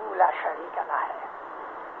وحدہ لا شریک لہ ہے،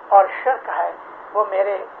 اور شرک ہے وہ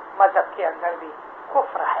میرے مذہب کے اندر بھی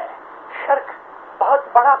کفر ہے. شرک بہت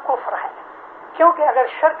بڑا کفر ہے، کیونکہ اگر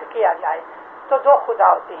شرک کیا جائے تو دو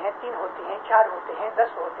خدا ہوتے ہیں، تین ہوتے ہیں، چار ہوتے ہیں،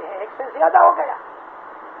 10 ہوتے ہیں، ایک سے زیادہ ہو گیا.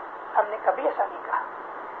 ہم نے کبھی ایسا نہیں کہا،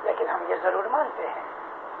 لیکن ہم یہ ضرور مانتے ہیں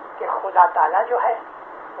کہ خدا تعالیٰ جو ہے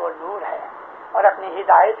وہ نور ہے، اور اپنی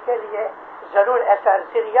ہدایت کے لیے ضرور ایسا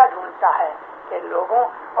ذریعہ ڈھونڈتا ہے کہ لوگوں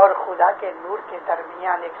اور خدا کے نور کے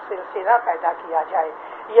درمیان ایک سلسلہ پیدا کیا جائے.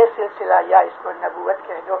 یہ سلسلہ یا اس کو نبوت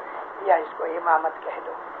کہہ دو یا اس کو امامت کہہ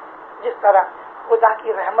دو. جس طرح خدا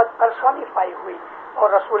کی رحمت پرسونیفائی ہوئی اور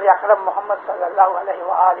رسول اکرم محمد صلی اللہ علیہ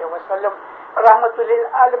وآلہ وسلم رحمت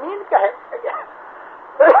للعالمین کہے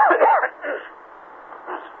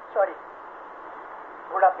سوری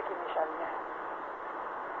بڑھاپے کی نشانیاں ہیں.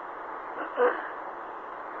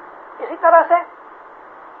 اسی طرح سے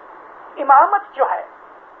امامت جو ہے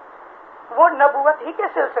وہ نبوت ہی کے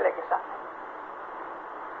سلسلے کے ساتھ ہے.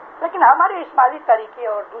 لیکن ہمارے اسماعیلی طریقے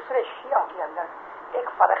اور دوسرے شیعوں کے اندر ایک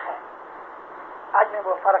فرق ہے. آج میں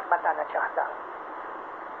وہ فرق بتانا چاہتا ہوں.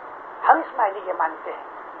 ہم اسماعیلی یہ مانتے ہیں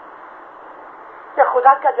کہ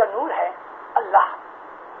خدا کا جو نور ہے اللہ،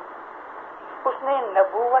 اس نے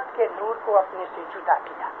نبوت کے نور کو اپنے سے جدا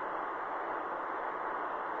کیا.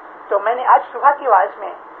 تو میں نے آج صبح کی واعظ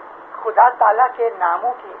میں خدا تعالیٰ کے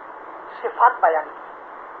ناموں کی صفات بیان کی،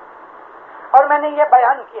 اور میں نے یہ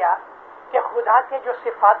بیان کیا کہ خدا کے جو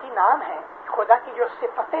صفاتی نام ہیں، خدا کی جو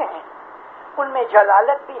صفتیں ہیں، ان میں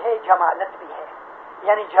جلالت بھی ہے، جمالت بھی ہے.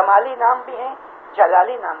 یعنی جمالی نام بھی ہیں،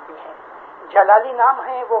 جلالی نام بھی ہیں. جلالی نام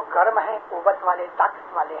ہیں وہ گرم ہیں، قوت والے،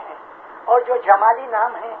 طاقت والے ہیں، اور جو جمالی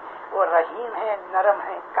نام ہیں وہ رحیم ہیں، نرم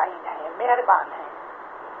ہیں، کائن ہیں، مہربان ہیں.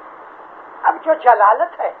 اب جو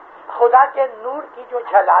جلالت ہے، خدا کے نور کی جو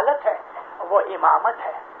جلالت ہے وہ امامت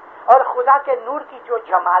ہے، اور خدا کے نور کی جو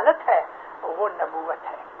جمالت ہے وہ نبوت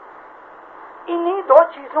ہے. انہی دو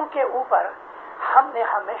چیزوں کے اوپر ہم نے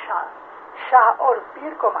ہمیشہ شاہ اور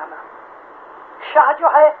پیر کو مانا. شاہ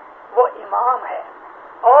جو ہے وہ امام ہے،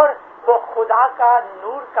 اور وہ خدا کا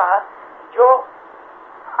نور کا جو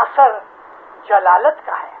اثر جلالت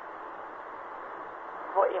کا ہے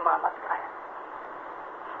وہ امامت کا ہے.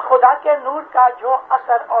 خدا کے نور کا جو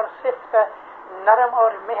اثر اور صفت نرم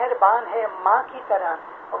اور مہربان ہے، ماں کی طرح،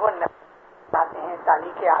 وہ آتے ہیں،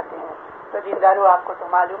 تالیقے آتے ہیں. تو دیندارو آپ کو تو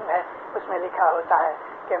معلوم ہے، اس میں لکھا ہوتا ہے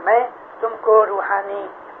کہ میں تم کو روحانی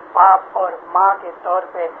باپ اور ماں کے طور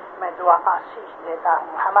پہ میں دعا آشیش دیتا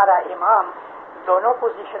ہوں. ہمارا امام دونوں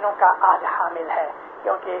پوزیشنوں کا آج حامل ہے،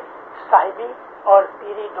 کیونکہ صاحبی اور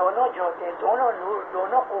پیری دونوں جوتے، دونوں نور،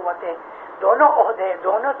 دونوں قوتیں، دونوں عہدے،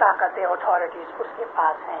 دونوں طاقتیں، اتھارٹیز اس کے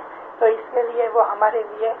پاس ہیں. تو اس کے لیے وہ ہمارے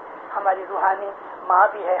لیے ہماری روحانی ماں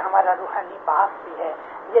بھی ہے، ہمارا روحانی باپ بھی ہے.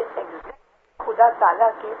 یہ خدا تعالیٰ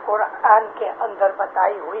کی قرآن کے اندر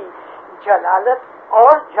بتائی ہوئی جلالت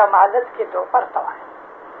اور جمالت کے دو پرتو ہیں.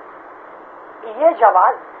 یہ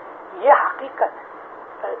جواز، یہ حقیقت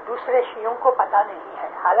دوسرے شیعوں کو پتہ نہیں ہے،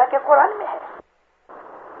 حالانکہ قرآن میں ہے،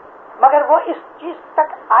 مگر وہ اس چیز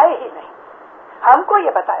تک آئے ہی نہیں. ہم کو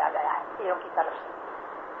یہ بتایا گیا ہے شیعوں کی طرف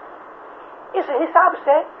سے. اس حساب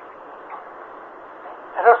سے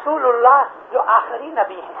رسول اللہ جو آخری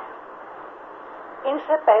نبی ہیں، ان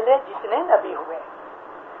سے پہلے جتنے نبی ہوئے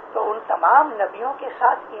تو ان تمام نبیوں کے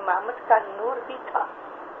ساتھ امامت کا نور بھی تھا.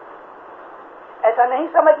 ایسا نہیں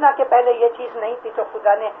سمجھنا کہ پہلے یہ چیز نہیں تھی تو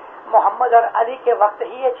خدا نے محمد اور علی کے وقت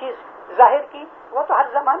ہی یہ چیز ظاہر کی. وہ تو ہر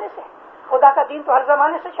زمانے سے، خدا کا دین تو ہر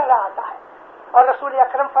زمانے سے چلا آتا ہے. اور رسول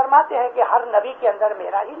اکرم فرماتے ہیں کہ ہر نبی کے اندر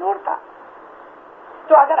میرا ہی نور تھا.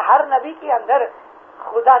 تو اگر ہر نبی کے اندر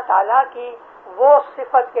خدا تعالیٰ کی وہ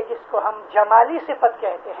صفت کہ جس کو ہم جمالی صفت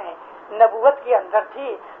کہتے ہیں نبوت کے اندر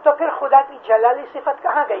تھی، تو پھر خدا کی جلالی صفت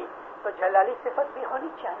کہاں گئی؟ تو جلالی صفت بھی ہونی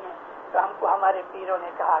چاہیے. تو ہم کو ہمارے پیروں نے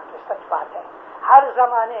کہا کہ سچ بات ہے، ہر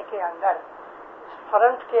زمانے کے اندر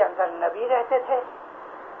فرنٹ کے اندر نبی رہتے تھے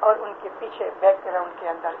اور ان کے پیچھے بیک گراؤنڈ کے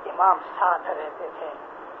اندر امام ساتھ رہتے تھے.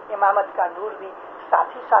 امامت کا نور بھی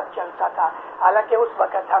ساتھ ہی ساتھ چلتا تھا. حالانکہ اس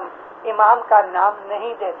وقت ہم امام کا نام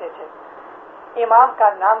نہیں دیتے تھے. امام کا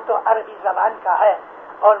نام تو عربی زبان کا ہے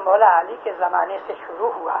اور مولا علی کے زمانے سے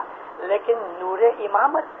شروع ہوا، لیکن نور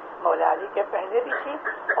امامت مولا علی کے پہلے بھی تھی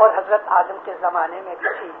اور حضرت آدم کے زمانے میں بھی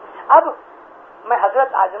تھی. اب میں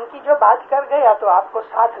حضرت آدم کی جو بات کر گیا تو آپ کو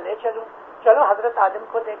ساتھ لے چلوں. چلو حضرت آدم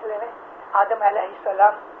کو دیکھ لیں. آدم علیہ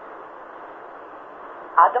السلام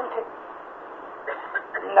آدم تھے،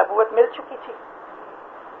 نبوت مل چکی تھی.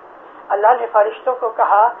 اللہ نے فرشتوں کو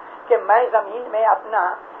کہا کہ میں زمین میں اپنا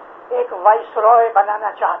ایک وائس رائے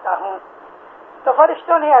بنانا چاہتا ہوں. تو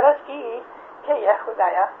فرشتوں نے عرض کی کہ یا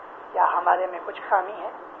خدایا، کیا ہمارے میں کچھ خامی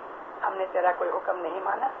ہے؟ ہم نے تیرا کوئی حکم نہیں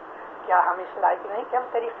مانا؟ کیا ہم اس لائق نہیں کہ ہم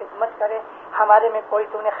تیری خدمت کریں؟ ہمارے میں کوئی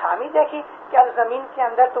تو نے خامی دیکھی؟ کیا زمین کے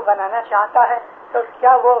اندر تو بنانا چاہتا ہے تو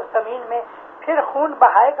کیا وہ زمین میں پھر خون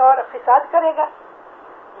بہائے گا اور فساد کرے گا؟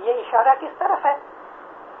 یہ اشارہ کس طرف ہے؟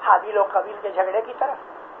 حابیل و قابیل کے جھگڑے کی طرف.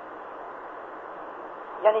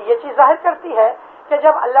 یعنی یہ چیز ظاہر کرتی ہے کہ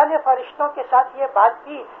جب اللہ نے فرشتوں کے ساتھ یہ بات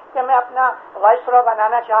کی کہ میں اپنا وائسرا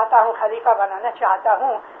بنانا چاہتا ہوں، خلیفہ بنانا چاہتا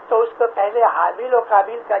ہوں، تو اس کو پہلے حابیل و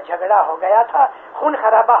قابیل کا جھگڑا ہو گیا تھا، خون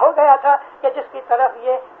خرابہ ہو گیا تھا کہ جس کی طرف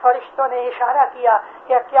یہ فرشتوں نے اشارہ کیا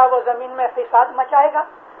کہ کیا وہ زمین میں فساد مچائے گا؟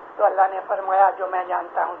 تو اللہ نے فرمایا جو میں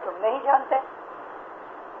جانتا ہوں تم نہیں جانتے.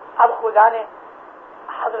 اب خدا نے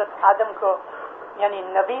حضرت آدم کو یعنی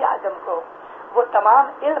نبی آدم کو وہ تمام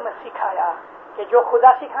علم سکھایا کہ جو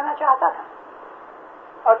خدا سکھانا چاہتا تھا،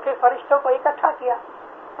 اور پھر فرشتوں کو اکٹھا کیا،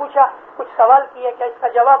 پوچھا، کچھ سوال کیے کہ اس کا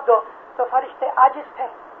جواب دو. تو فرشتے عاجز تھے،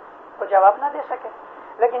 وہ جواب نہ دے سکے.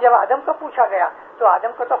 لیکن جب آدم کو پوچھا گیا تو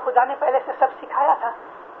آدم کو تو خدا نے پہلے سے سب سکھایا تھا،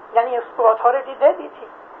 یعنی اس کو اتھارٹی دے دی تھی.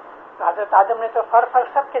 تو حضرت آدم نے تو فر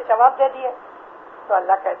سب کے جواب دے دیے. تو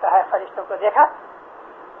اللہ کہتا ہے فرشتوں کو دیکھا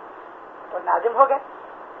تو نادم ہو گئے.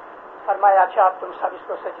 فرمایا اچھا اب تم سب اس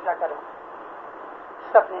کو سجدہ کرو.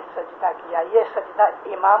 سب نے سجدہ کیا. یہ سجدہ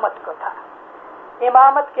امامت کو تھا،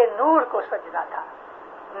 امامت کے نور کو سجدہ تھا.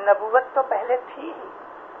 نبوت تو پہلے تھی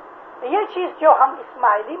ہی. یہ چیز جو ہم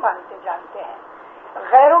اسماعیلی مانتے جانتے ہیں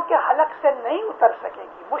غیروں کے حلق سے نہیں اتر سکے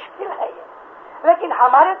گی، مشکل ہے یہ، لیکن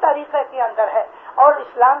ہمارے طریقے کے اندر ہے اور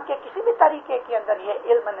اسلام کے کسی بھی طریقے کے اندر یہ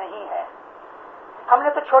علم نہیں ہے. ہم نے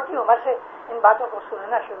تو چھوٹی عمر سے ان باتوں کو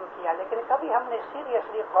سننا شروع کیا، لیکن کبھی ہم نے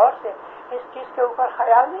سیریسلی غور سے اس چیز کے اوپر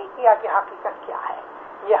خیال نہیں کیا کہ حقیقت کیا ہے.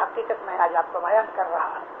 یہ حقیقت میں آج آپ کو بیان کر رہا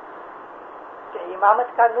ہوں کہ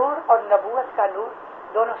امامت کا نور اور نبوت کا نور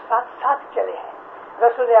دونوں ساتھ ساتھ چلے ہیں.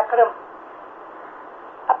 رسول اکرم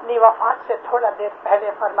اپنی وفات سے تھوڑا دیر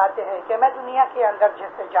پہلے فرماتے ہیں کہ میں دنیا کے اندر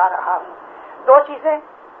جیسے جا رہا ہوں، دو چیزیں.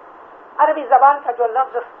 عربی زبان کا جو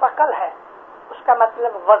لفظ ثقل ہے اس کا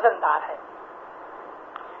مطلب وزن دار ہے.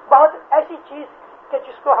 بہت ایسی چیز کہ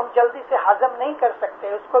جس کو ہم جلدی سے ہضم نہیں کر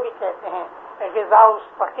سکتے اس کو بھی کہتے ہیں غذا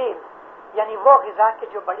ثقیل، یعنی وہ غذا کہ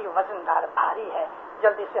جو بڑی وزن دار بھاری ہے،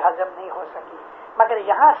 جلدی سے ہضم نہیں ہو سکی. مگر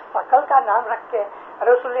یہاں ثقل کا نام رکھ کے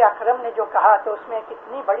رسول اکرم نے جو کہا تو اس میں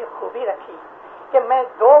کتنی بڑی خوبی رکھی کہ میں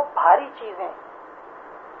دو بھاری چیزیں،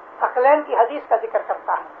 ثقلین کی حدیث کا ذکر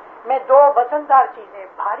کرتا ہوں، میں دو وزندار چیزیں،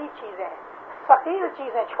 بھاری چیزیں، ثقیل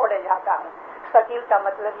چیزیں چھوڑے جاتا ہوں. ثقیل کا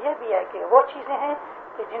مطلب یہ بھی ہے کہ وہ چیزیں ہیں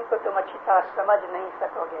کہ جن کو تم اچھی طرح سمجھ نہیں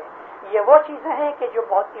سکو گے، یہ وہ چیزیں ہیں کہ جو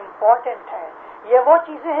بہت امپورٹنٹ ہیں، یہ وہ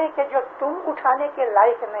چیزیں ہیں کہ جو تم اٹھانے کے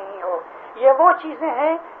لائق نہیں ہو، یہ وہ چیزیں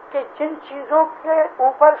ہیں کہ جن چیزوں کے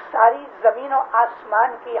اوپر ساری زمین و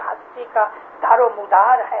آسمان کی ہستی کا دار و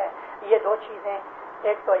مدار ہے۔ یہ دو چیزیں،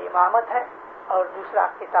 ایک تو امامت ہے اور دوسرا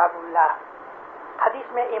کتاب اللہ۔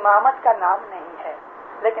 حدیث میں امامت کا نام نہیں ہے،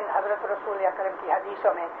 لیکن حضرت رسول اکرم کی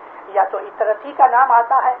حدیثوں میں یا تو اطرتی کا نام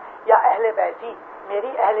آتا ہے یا اہل بیتی،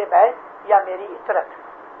 میری اہل بیت یا میری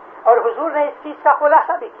اطرت۔ اور حضور نے اس چیز کا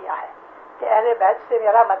خلاصہ بھی کیا ہے کہ اہل بیت سے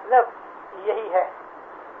میرا مطلب یہی ہے،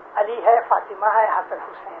 علی ہے، فاطمہ ہے، حسن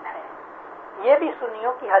حسین ہے۔ یہ بھی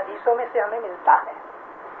سنیوں کی حدیثوں میں سے ہمیں ملتا ہے۔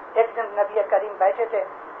 ایک دن نبی کریم بیٹھے تھے،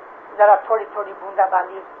 ذرا تھوڑی تھوڑی بوندا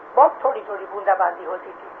باندی، بہت تھوڑی تھوڑی بوندا باندی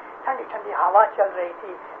ہوتی تھی، ٹھنڈی ٹھنڈی ہوا چل رہی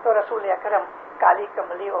تھی، تو رسول اکرم کالی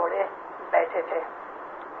کملی اوڑھے بیٹھے تھے۔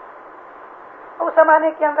 اس زمانے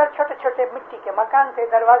کے اندر چھوٹے چھوٹے مٹی کے مکان تھے،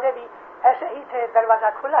 دروازے بھی ایسے ہی تھے، دروازہ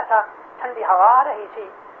کھلا تھا، ٹھنڈی ہوا آ رہی تھی،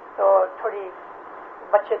 تو تھوڑی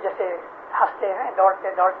بچے جیسے ہنستے ہیں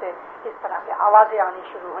دوڑتے دوڑتے اس طرح سے آوازیں آنی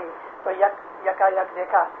شروع ہوئی، تو یکا یک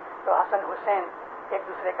دیکھا تو حسن حسین ایک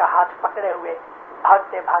دوسرے کا ہاتھ پکڑے ہوئے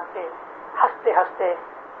بھاگتے بھاگتے ہنستے ہنستے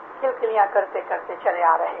کلکلیاں کرتے کرتے چلے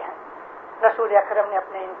آ رہے ہیں۔ رسول اکرم نے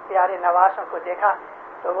اپنے ان پیارے نواسوں کو دیکھا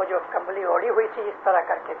تو وہ جو کمبلی اوڑھی ہوئی تھی اس طرح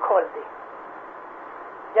کر کے کھول دی۔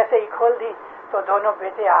 جیسے ہی کھول دی تو دونوں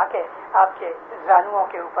بیٹے آ کے آپ کے زانوؤں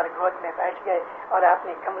کے اوپر گود میں بیٹھ گئے اور آپ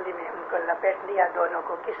نے کمبلی میں ان کو لپیٹ لیا، دونوں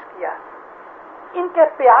کو کس کیا۔ ان کے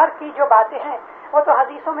پیار کی جو باتیں ہیں وہ تو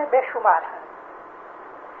حدیثوں میں بے شمار ہیں۔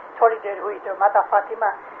 تھوڑی دیر ہوئی تو ماتا فاطمہ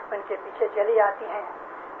ان کے پیچھے چلی آتی ہیں،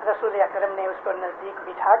 رسول اکرم نے اس کو نزدیک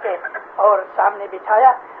بٹھا کے اور سامنے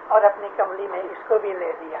بٹھایا اور اپنی کملی میں اس کو بھی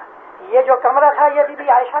لے دیا۔ یہ جو کمرہ تھا یہ بی بی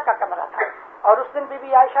عائشہ کا کمرہ تھا، اور اس دن بی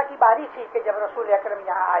بی عائشہ کی باری تھی کہ جب رسول اکرم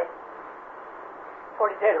یہاں آئے۔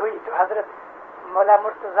 تھوڑی دیر ہوئی تو حضرت مولا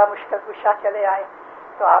مرتضی مشکل کشا چلے آئے،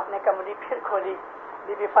 تو آپ نے کملی پھر کھولی،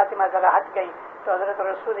 بی بی فاطمہ ذرا ہٹ گئی تو حضرت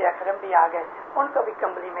رسول اکرم بھی آ گئے، ان کو بھی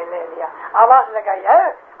کملی میں لے لیا، آواز لگائی، اے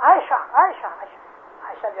عائشہ عائشہ عائشہ۔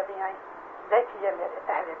 عائشہ جب ہی آئی، دیکھیے میرے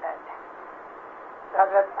اہل بیت ہیں۔ تو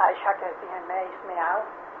حضرت عائشہ کہتی ہیں میں اس میں آؤں؟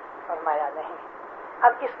 فرمایا نہیں۔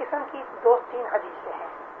 اب اس قسم کی 2-3 حدیثیں ہیں۔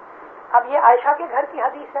 اب یہ عائشہ کے گھر کی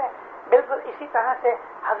حدیث ہے، بالکل اسی طرح سے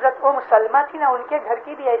حضرت سلمہ تھی نا، ان کے گھر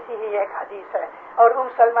کی بھی ایسی ہی ایک حدیث ہے، اور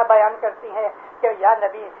سلمہ بیان کرتی ہیں کہ یا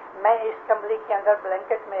نبی میں اس کمبلی کے اندر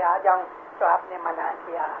بلینکٹ میں آ جاؤں، تو آپ نے منع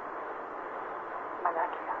کیا۔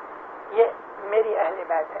 یہ میری اہل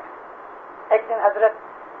بیت ہے۔ ایک دن حضرت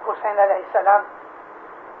حسین علیہ السلام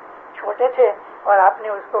چھوٹے تھے اور آپ نے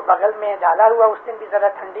اس کو بغل میں ڈالا ہوا، اس دن بھی ذرا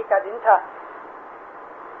ٹھنڈی کا دن تھا۔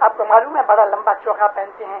 آپ کو معلوم ہے بڑا لمبا چوکا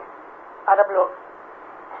پہنتے ہیں عرب لوگ،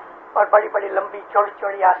 اور بڑی بڑی لمبی چوڑی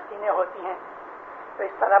چوڑی آستینیں ہوتی ہیں، تو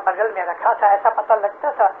اس طرح بغل میں رکھا تھا، ایسا پتہ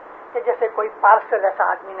لگتا تھا کہ جیسے کوئی پارسل ایسا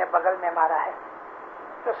آدمی نے بغل میں مارا ہے۔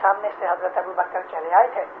 تو سامنے سے حضرت ابو بکر چلے آئے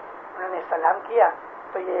تھے، انہوں نے سلام کیا،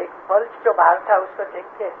 تو یہ ایک بلج جو باہر تھا اس کو دیکھ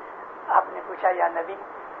کے آپ نے پوچھا یا نبی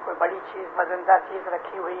کوئی بڑی چیز وزندار چیز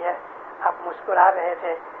رکھی ہوئی ہے؟ آپ مسکرا رہے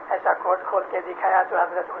تھے، ایسا کوٹ کھول کے دکھایا تو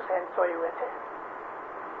حضرت حسین سوئے ہوئے تھے۔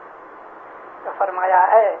 تو فرمایا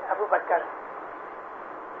اے ابو بکر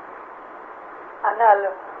انا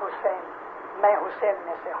الحسین، میں حسین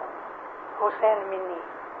میں سے ہوں، حسین منی،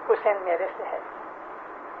 حسین میرے سے ہے۔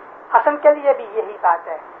 حسن کے لیے بھی یہی بات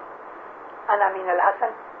ہے، انا من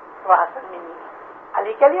الحسن و حسن منی۔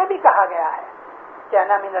 علی کے لیے بھی کہا گیا ہے کہ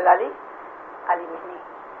انا من العلی، علی منی۔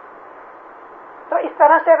 تو اس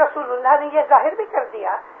طرح سے رسول اللہ نے یہ ظاہر بھی کر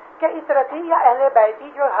دیا کہ اطرتی یا اہل بیتی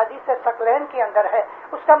جو حدیث ثقلین کے اندر ہے،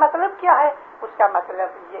 اس کا مطلب کیا ہے؟ اس کا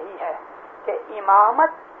مطلب یہی ہے کہ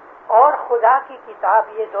امامت اور خدا کی کتاب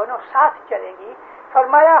یہ دونوں ساتھ چلے گی۔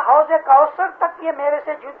 فرمایا حوض کوثر تک یہ میرے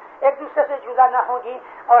سے ایک دوسرے سے جدا نہ ہوگی،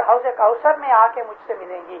 اور حوض کوثر میں آ کے مجھ سے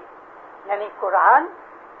ملیں گی، یعنی قرآن،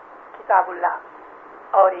 کتاب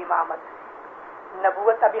اللہ اور امامت۔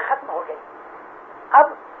 نبوت ابھی ختم ہو گئی،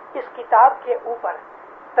 اب اس کتاب کے اوپر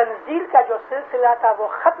تنزیل کا جو سلسلہ تھا وہ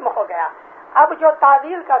ختم ہو گیا، اب جو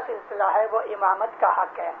تعدیل کا سلسلہ ہے وہ امامت کا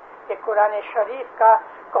حق ہے کہ قرآن شریف کا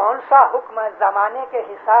کون سا حکم زمانے کے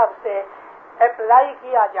حساب سے اپلائی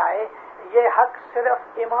کیا جائے، یہ حق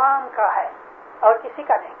صرف امام کا ہے اور کسی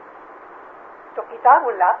کا نہیں۔ تو کتاب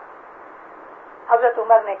اللہ، حضرت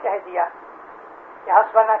عمر نے کہہ دیا کہ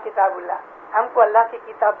حسبنا کتاب اللہ، ہم کو اللہ کی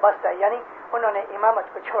کتاب بس ہے، یعنی انہوں نے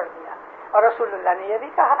امامت کو چھوڑ دیا۔ اور رسول اللہ نے یہ بھی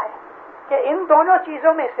کہا ہے کہ ان دونوں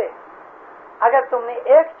چیزوں میں سے اگر تم نے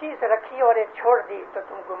ایک چیز رکھی اور ایک چھوڑ دی تو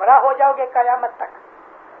تم گمراہ ہو جاؤ گے قیامت تک۔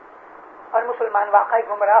 اور مسلمان واقعی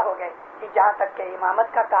گمراہ ہو گئے کہ جہاں تک کہ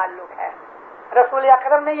امامت کا تعلق ہے۔ رسول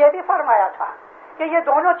اکرم نے یہ بھی فرمایا تھا کہ یہ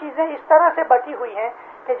دونوں چیزیں اس طرح سے بٹی ہوئی ہیں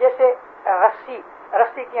کہ جیسے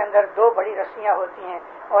رسی کے اندر دو بڑی رسیاں ہوتی ہیں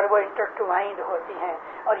اور وہ انٹرٹوائنڈ ہوتی ہیں،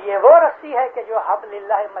 اور یہ وہ رسی ہے کہ جو حبل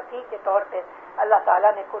اللہ متین کے طور پہ اللہ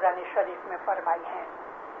تعالیٰ نے قرآن شریف میں فرمائی ہیں۔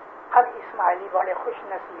 ہم اسماعیلی بڑے خوش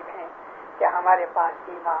نصیب ہیں کہ ہمارے پاس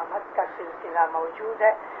امامت کا سلسلہ موجود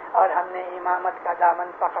ہے اور ہم نے امامت کا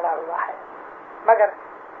دامن پکڑا ہوا ہے،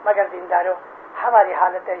 مگر دینداروں، ہماری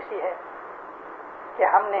حالت ایسی ہے کہ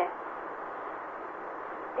ہم نے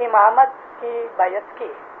امامت کی بیعت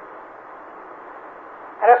کی،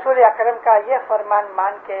 رسول اکرم کا یہ فرمان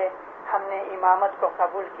مان کے ہم نے امامت کو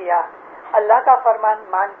قبول کیا، اللہ کا فرمان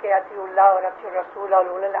مان کے اطیع اللہ اور اطیع الرسول اور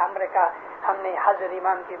اولی الامر کا ہم نے حضر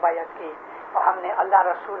امام کی بیعت کی، اور ہم نے اللہ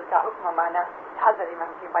رسول کا حکم مانا، حضر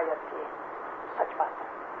امام کی بیعت کی۔ سچ بات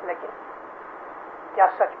ہے، لیکن کیا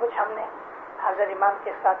سچ مچ ہم نے حضر امام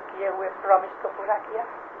کے ساتھ کیے ہوئے پرومس کو پورا کیا؟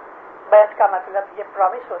 بیعت کا مطلب یہ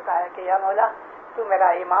پرومس ہوتا ہے کہ یا مولا تو میرا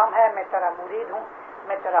امام ہے، میں تیرا مرید ہوں،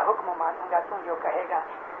 میں تیرا حکم مانوں گا، تو جو کہے گا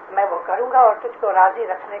میں وہ کروں گا اور تجھ کو راضی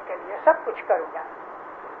رکھنے کے لیے سب کچھ کروں گا۔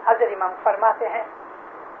 حضرت امام فرماتے ہیں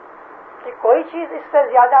کہ کوئی چیز اس سے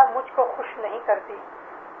زیادہ مجھ کو خوش نہیں کرتی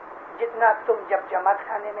جتنا تم جب جماعت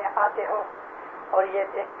خانے میں آتے ہو، اور یہ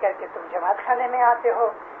دیکھ کر کہ تم جماعت خانے میں آتے ہو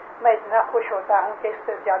میں اتنا خوش ہوتا ہوں کہ اس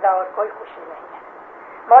سے زیادہ اور کوئی خوشی نہیں ہے۔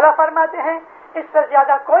 مولا فرماتے ہیں اس سے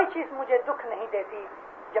زیادہ کوئی چیز مجھے دکھ نہیں دیتی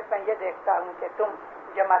جب میں یہ دیکھتا ہوں کہ تم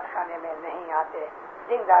جماعت خانے میں نہیں آتے۔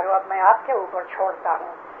 دیندارو، اب میں آپ کے اوپر چھوڑتا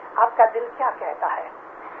ہوں، آپ کا دل کیا کہتا ہے؟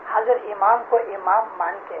 حضرت امام کو امام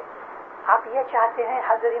مان کے آپ یہ چاہتے ہیں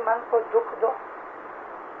حضرت امام کو دکھ دو؟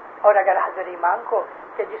 اور اگر حضرت امام کو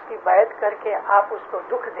کہ جس کی بیعت کر کے آپ اس کو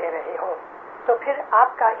دکھ دے رہے ہو تو پھر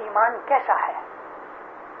آپ کا ایمان کیسا ہے؟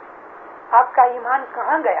 آپ کا ایمان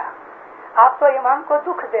کہاں گیا؟ آپ تو امام کو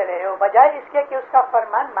دکھ دے رہے ہو، بجائے اس کے کہ اس کا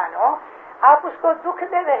فرمان مانو آپ اس کو دکھ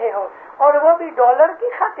دے رہے ہو، اور وہ بھی ڈالر کی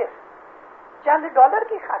خاطر، چند ڈالر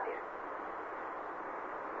کی خاطر۔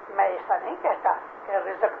 میں ایسا نہیں کہتا کہ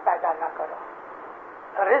رزق پیدا نہ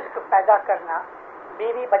کرو، رزق پیدا کرنا،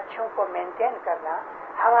 بیوی بچوں کو مینٹین کرنا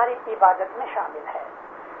ہماری عبادت میں شامل ہے۔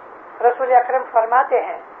 رسول اکرم فرماتے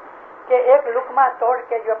ہیں کہ ایک لقمہ توڑ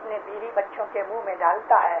کے جو اپنے بیوی بچوں کے منہ میں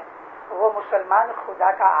ڈالتا ہے وہ مسلمان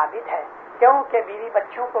خدا کا عابد ہے، کیونکہ بیوی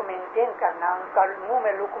بچوں کو مینٹین کرنا، ان کا منہ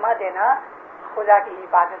میں لقمہ دینا خدا کی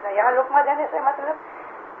عبادت ہے۔ یہاں لقمہ دینے سے مطلب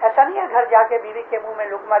ایسا نہیں ہے گھر جا کے بیوی کے منہ میں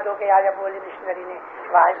لقمہ دو کے آیا بولی مشنری نے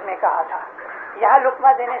واعظ میں کہا تھا۔ یہاں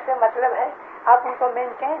لقمہ دینے سے مطلب ہے آپ ان کو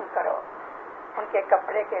مینٹین کرو، ان کے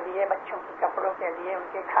کپڑے کے لیے، بچوں کے کپڑوں کے لیے، ان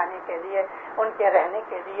کے کھانے کے لیے، ان کے رہنے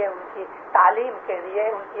کے لیے، ان کی تعلیم کے لیے،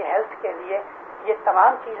 ان کی ہیلتھ کے لیے۔ یہ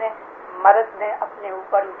تمام چیزیں مرد نے اپنے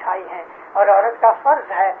اوپر اٹھائی ہیں، اور عورت کا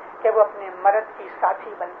فرض ہے کہ وہ اپنے مرد کی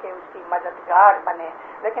ساتھی بن کے اس کی مددگار بنے،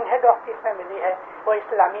 لیکن ہیڈ آف دی فیملی ہے وہ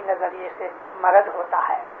اسلامی نظریے سے مرد ہوتا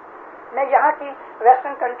ہے۔ میں یہاں کی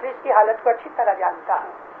ویسٹرن کنٹریز کی حالت کو اچھی طرح جانتا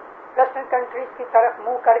ہوں۔ ویسٹرن کنٹریز کی طرف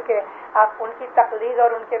منہ کر کے آپ ان کی تقلید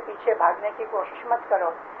اور ان کے پیچھے بھاگنے کی کوشش مت کرو،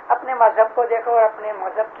 اپنے مذہب کو دیکھو اور اپنے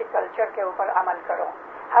مذہب کی کلچر کے اوپر عمل کرو۔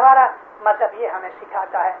 ہمارا مذہب یہ ہمیں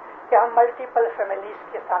سکھاتا ہے کہ ہم ملٹیپل فیملیز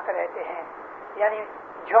کے ساتھ رہتے ہیں، یعنی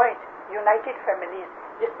جوائنٹ یونائٹڈ فیملیز،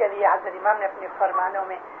 جس کے لیے حضرت امام نے اپنے فرمانوں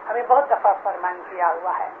میں ہمیں بہت دفعہ فرمان کیا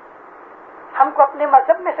ہوا ہے۔ ہم کو اپنے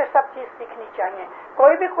مذہب میں سے سب چیز سیکھنی چاہیے۔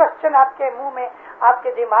 کوئی بھی کوشچن آپ کے منہ میں، آپ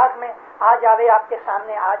کے دماغ میں آ جاوے، آپ کے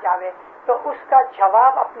سامنے آ جاوے، تو اس کا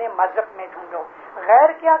جواب اپنے مذہب میں ڈھونڈو۔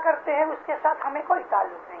 غیر کیا کرتے ہیں اس کے ساتھ ہمیں کوئی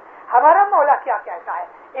تعلق نہیں۔ ہمارا مولا کیا کہتا ہے،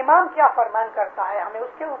 امام کیا فرمان کرتا ہے، ہمیں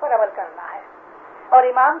اس کے اوپر عمل کرنا ہے۔ اور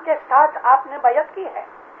امام کے ساتھ آپ نے بیعت کی ہے،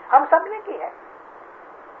 ہم سب نے کی ہے۔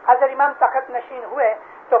 حضرت امام تخت نشین ہوئے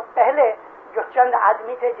تو پہلے جو چند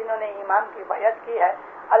آدمی تھے جنہوں نے امام کی بیعت کی ہے،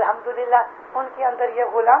 الحمدللہ ان کے اندر یہ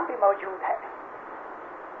غلام بھی موجود ہے۔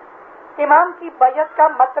 امام کی بیعت کا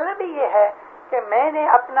مطلب ہی یہ ہے کہ میں نے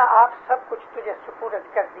اپنا آپ سب کچھ تجھے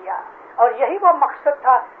سپرد کر دیا، اور یہی وہ مقصد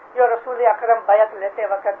تھا جو رسول اکرم بیعت لیتے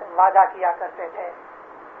وقت وعدہ کیا کرتے تھے۔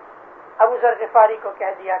 ابو ذر غفاری کو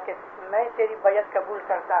کہہ دیا کہ میں تیری بیعت قبول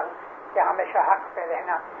کرتا ہوں کہ ہمیشہ حق پہ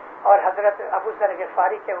رہنا، اور حضرت ابو ذر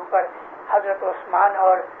غفاری کے اوپر حضرت عثمان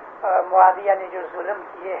اور معاویہ نے جو ظلم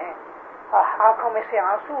کیے ہیں، آنکھوں میں سے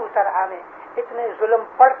آنسو اتر آنے، اتنے ظلم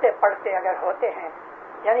پڑھتے پڑھتے اگر ہوتے ہیں،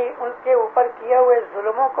 یعنی ان کے اوپر کیے ہوئے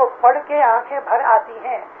ظلموں کو پڑھ کے آنکھیں بھر آتی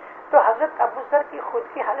ہیں، تو حضرت ابو ذر کی خود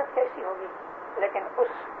کی حالت کیسی ہوگی؟ لیکن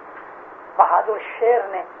اس بہادر شیر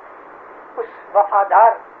نے، اس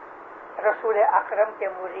وفادار رسول اکرم کے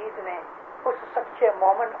مرید نے، اس سچے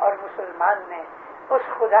مومن اور مسلمان نے، اس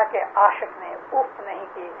خدا کے عاشق نے اف نہیں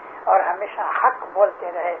کی اور ہمیشہ حق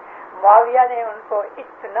بولتے رہے۔ معاویہ نے ان کو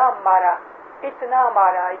اتنا مارا اتنا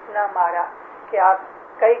مارا اتنا مارا کہ آپ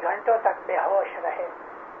کئی گھنٹوں تک بے ہوش رہے،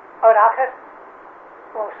 اور آخر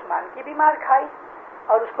وہ عثمان کی بھی مار کھائی،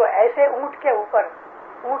 اور اس کو ایسے اونٹ کے اوپر،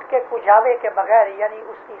 اونٹ کے کجاوے کے بغیر، یعنی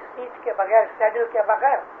اس کی سیٹ کے بغیر، سیڈل کے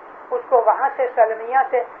بغیر، اس کو وہاں سے سلمیہ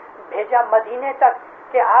سے بھیجا مدینے تک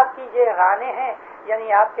کہ آپ کی یہ رانے ہیں،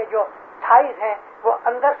 یعنی آپ کے جو تھائز ہیں، وہ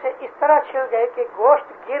اندر سے اس طرح چھل گئے کہ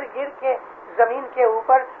گوشت گر گر کے زمین کے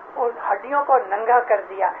اوپر ان ہڈیوں کو ننگا کر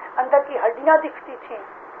دیا، اندر کی ہڈیاں دکھتی تھیں،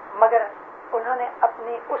 مگر انہوں نے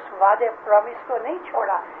اپنی اس وعدے پرومس کو نہیں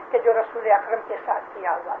چھوڑا کہ جو رسول اکرم کے ساتھ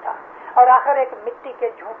کیا ہوا تھا، اور آخر ایک مٹی کے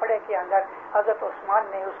جھونپڑے کے اندر حضرت عثمان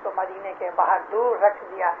نے اس کو مدینے کے باہر دور رکھ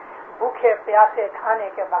دیا، بھوکے پیاسے کھانے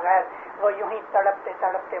کے بغیر وہ یوں ہی تڑپتے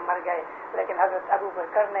تڑپتے مر گئے۔ لیکن حضرت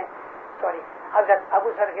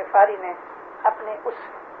ابو ذر غفاری نے اپنے اس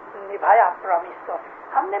نبھایا پرومس کو۔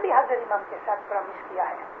 ہم نے بھی حضرت امام کے ساتھ پرومس کیا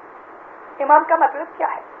ہے۔ امام کا مطلب کیا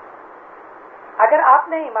ہے؟ اگر آپ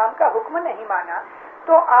نے امام کا حکم نہیں مانا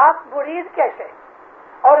تو آپ مرید کیسے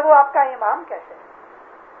اور وہ آپ کا امام کیسے؟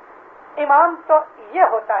 امام تو یہ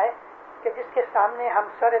ہوتا ہے کہ جس کے سامنے ہم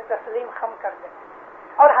سر تسلیم خم کر دیں،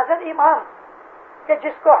 اور حضرت امام کہ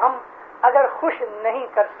جس کو ہم اگر خوش نہیں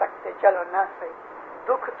کر سکتے چلو نہ صحیح،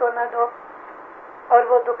 دکھ تو نہ دو، اور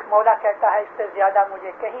وہ دکھ مولا کہتا ہے اس سے زیادہ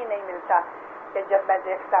مجھے کہیں نہیں ملتا کہ جب میں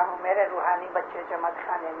دیکھتا ہوں میرے روحانی بچے جماعت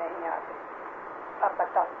خانے نہیں آتے۔ اب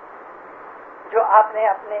بتاؤ، جو آپ نے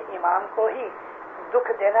اپنے امام کو ہی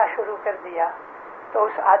دکھ دینا شروع کر دیا تو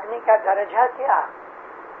اس آدمی کا درجہ کیا؟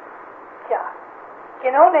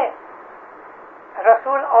 کنہوں نے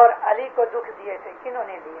رسول اور علی کو دکھ دیے تھے؟ کنہوں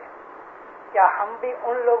نے دیے؟ کیا ہم بھی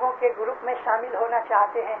ان لوگوں کے گروپ میں شامل ہونا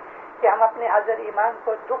چاہتے ہیں کہ ہم اپنے حضرت امام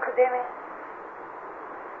کو دکھ دیں،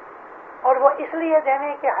 اور وہ اس لیے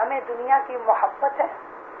دیں کہ ہمیں دنیا کی محبت ہے؟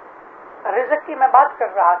 رزق کی میں بات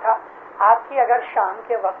کر رہا تھا، آپ کی اگر شام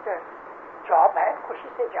کے وقت جاب ہے خوشی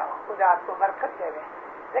سے جاؤ، خدا آپ کو برکت دے دے،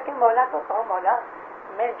 لیکن مولا کو کہو مولا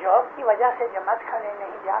میں جاب کی وجہ سے جماعت خانے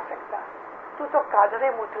نہیں جا سکتا، تو قادر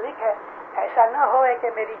مطلق ہے، ایسا نہ ہو کہ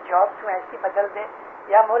میری جاب تو ایسی بدل دے،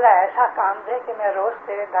 یا مولا ایسا کام دے کہ میں روز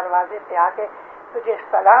تیرے دروازے پہ آ کے تجھے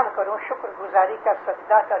سلام کروں، شکر گزاری کا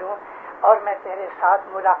سجدہ کروں، اور میں تیرے ساتھ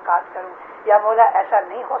ملاقات کروں۔ یا مولا ایسا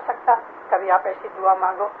نہیں ہو سکتا، کبھی آپ ایسی دعا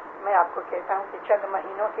مانگو، میں آپ کو کہتا ہوں کہ چند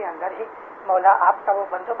مہینوں کے اندر ہی مولا آپ کا وہ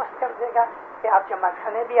بندوبست کر دے گا کہ آپ جماعت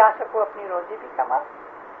خانے بھی آ سکو، اپنی روزی بھی کماؤ۔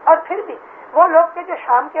 اور پھر بھی وہ لوگ کہ جو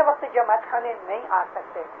شام کے وقت جماعت خانے نہیں آ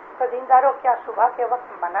سکتے، تو دینداروں کیا صبح کے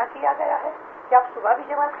وقت منع کیا گیا ہے کہ آپ صبح بھی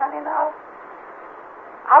جماعت خانے نہ آؤ؟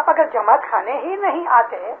 آپ اگر جماعت خانے ہی نہیں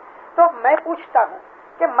آتے تو میں پوچھتا ہوں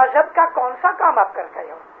کہ مذہب کا کون سا کام آپ کر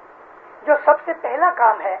رہے ہو؟ جو سب سے پہلا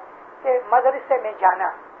کام ہے کہ مدرسے میں جانا،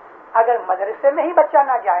 اگر مدرسے میں ہی بچہ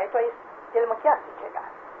نہ جائے تو اس علم کیا سیکھے گا؟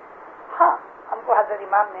 ہاں، ہم کو حضرت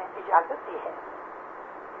امام نے اجازت دی ہے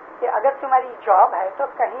کہ اگر تمہاری جاب ہے تو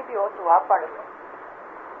کہیں بھی ہو دعا پڑھ لو،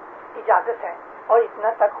 اجازت ہے، اور اتنا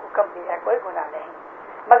تک حکم بھی ہے، کوئی گناہ نہیں۔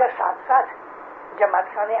 مگر ساتھ ساتھ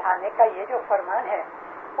جماعت خانے آنے کا یہ جو فرمان ہے،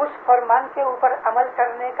 اس فرمان کے اوپر عمل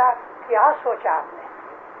کرنے کا کیا سوچا آپ نے؟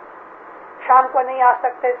 شام کو نہیں آ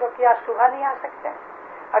سکتے تو کیا صبح نہیں آ سکتے؟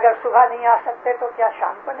 اگر صبح نہیں آ سکتے تو کیا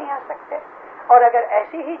شام کو نہیں آ سکتے؟ اور اگر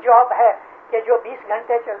ایسی ہی جاب ہے کہ جو 20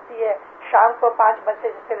 گھنٹے چلتی ہے، شام کو 5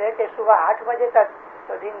 بجے سے لے کے صبح 8 بجے تک،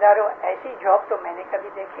 تو دینداروں ایسی جاب تو میں نے کبھی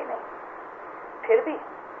دیکھی نہیں۔ پھر بھی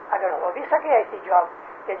اگر ہو بھی سکے ایسی جاب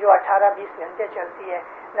کہ جو 18-20 گھنٹے چلتی ہے،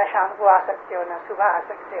 نہ شام کو آ سکتے ہو نہ صبح آ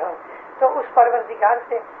سکتے ہو، تو اس پروردگار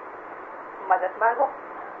سے مدد مانگو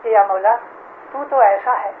کہ یا مولا تو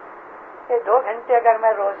ایسا ہے کہ 2 گھنٹے اگر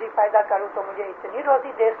میں روزی پیدا کروں تو مجھے اتنی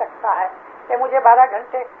روزی دے سکتا ہے کہ مجھے 12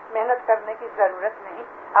 گھنٹے محنت کرنے کی ضرورت نہیں۔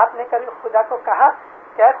 آپ نے کبھی خدا کو کہا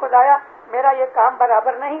کہ اے خدایا میرا یہ کام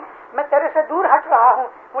برابر نہیں، میں تیرے سے دور ہٹ رہا ہوں،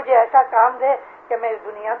 مجھے ایسا کام دے کہ میں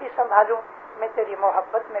دنیا بھی سنبھالوں، میں تیری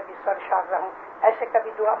محبت میں بھی سرشار رہوں؟ ایسے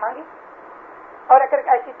کبھی دعا مانگی؟ اور اگر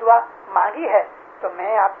ایسی دعا مانگی ہے تو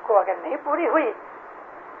میں آپ کو اگر نہیں پوری ہوئی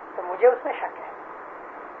تو مجھے اس میں شک ہے۔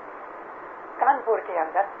 کانپور کے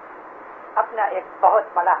اندر اپنا ایک بہت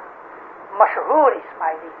بڑا مشہور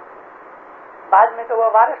اسماعیلی، بعد میں تو وہ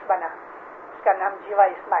وارث بنا، اس کا نام جیوا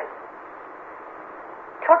اسماعیل،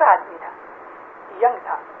 چھوٹا آدمی تھا، ینگ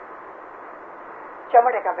تھا،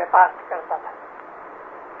 چمڑے کا ویپار کرتا تھا،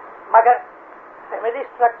 مگر فیملی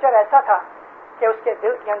اسٹرکچر ایسا تھا کہ اس کے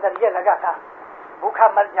دل کے اندر یہ لگا تھا بھوکا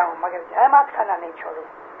مر جاؤں مگر جائمات کھانا نہیں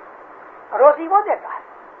چھوڑوں۔ روزی وہ دیتا ہے،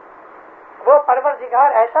 وہ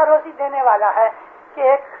پروردگار ایسا روزی دینے والا ہے کہ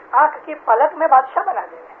ایک آنکھ کی پلک میں بادشاہ بنا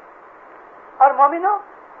دے گا۔ اور مومنوں،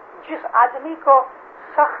 جس آدمی کو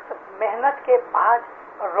سخت محنت کے بعد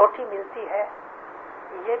روٹی ملتی ہے،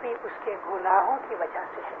 یہ بھی اس کے گناہوں کی وجہ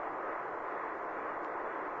سے ہے۔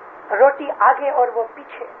 روٹی آگے اور وہ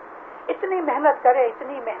پیچھے، اتنی محنت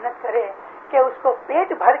کرے کہ اس کو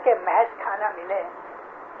پیٹ بھر کے محض کھانا ملے،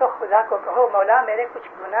 تو خدا کو کہو مولا میرے کچھ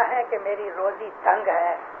گناہ ہیں کہ میری روزی تنگ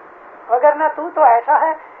ہے، وگرنہ تو ایسا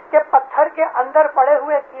ہے کہ پتھر کے اندر پڑے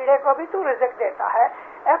ہوئے کیڑے کو بھی تو رزق دیتا ہے۔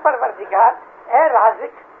 اے پروردگار، اے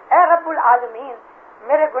رازق، اے رب العالمین،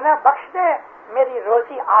 میرے گناہ بخش دے، میری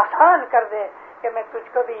روزی آسان کر دے کہ میں تجھ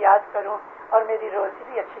کو بھی یاد کروں اور میری روزی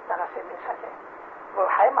بھی اچھی طرح سے مل سکے۔ وہ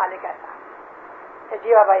ہے مالک ایسا کہ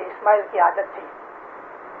جیوا بھائی اسماعیل کی عادت تھی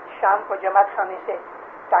شام کو جماعت خانے سے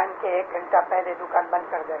ٹائم کے 1 گھنٹہ پہلے دکان بند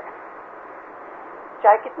کر دے رہے،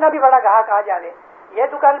 چاہے کتنا بھی بڑا گاہک آ جاوے، یہ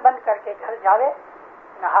دکان بند کر کے گھر جاوے،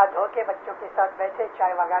 نہا دھو کے بچوں کے ساتھ بیٹھے،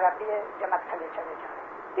 چائے وغیرہ پیے، جماعت خانے چلے جائے۔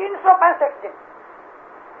 365 دن۔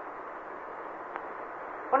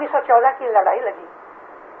 1914 کی لڑائی لگی،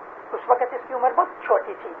 اس وقت اس کی عمر بہت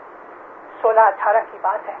چھوٹی تھی، 16-18 کی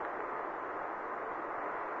بات ہے۔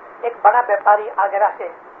 ایک بڑا ویپاری آگرہ سے،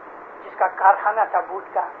 جس کا کارخانہ تھا بوٹ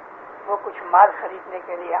کا، وہ کچھ مال خریدنے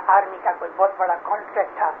کے لیے آرمی کا کوئی بہت بڑا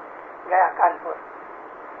کانٹریکٹ تھا، گیا کانپور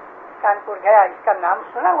گیا۔ اس کا نام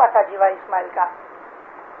سنا ہوا تھا جیوا اسماعیل کا۔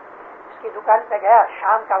 اس کی دکان پہ گیا،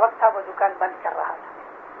 شام کا وقت تھا، وہ دکان بند کر رہا تھا۔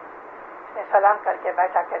 اس نے سلام کر کے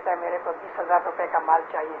بیٹھا، کہتا ہے میرے کو 20,000 روپے کا مال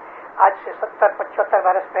چاہیے۔ آج سے 70-75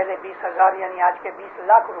 برس پہلے 20,000 یعنی آج کے 20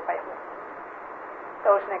 لاکھ روپے ہوئے۔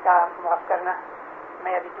 تو اس نے کہا معاف کرنا،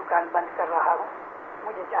 میں ابھی دکان بند کر رہا ہوں،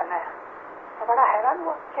 مجھے جانا ہے۔ تو بڑا حیران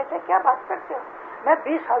ہوا، کہتے کیا بات کرتے ہو، میں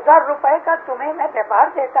 20,000 روپے کا تمہیں میں ویپار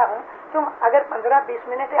دیتا ہوں، تم اگر 15-20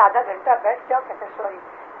 منٹ یا آدھا گھنٹہ بیٹھ جاؤ۔ کہتے سوری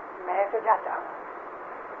میں تو جاتا ہوں۔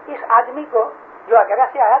 اس آدمی کو جو آگرہ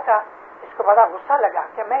سے آیا تھا، اس کو بڑا غصہ لگا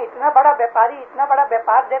کہ میں اتنا بڑا ویپاری اتنا بڑا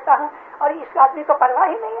ویپار دیتا ہوں اور اس آدمی کو پرواہ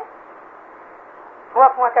ہی نہیں ہے۔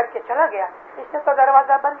 ہوا کر کے چلا گیا۔ اس نے تو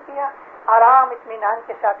دروازہ بند کیا، آرام اطمینان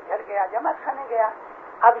کے ساتھ گھر گیا، جماعت خانے گیا۔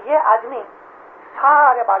 اب یہ آدمی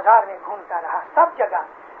سارے بازار میں گھومتا رہا، سب جگہ،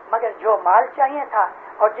 مگر جو مال چاہیے تھا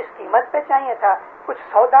اور جس قیمت پہ چاہیے تھا کچھ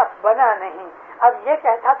سودا بنا نہیں۔ اب یہ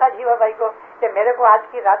کہتا تھا جیوا بھائی کو کہ میرے کو آج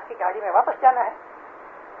کی رات کی گاڑی میں واپس جانا ہے۔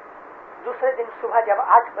 دوسرے دن صبح جب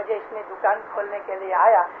 8 بجے اس نے دکان کھولنے کے لیے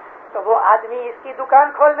آیا تو وہ آدمی اس کی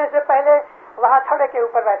دکان کھولنے سے پہلے وہاں تھڑے کے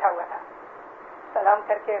اوپر بیٹھا ہوا تھا۔ سلام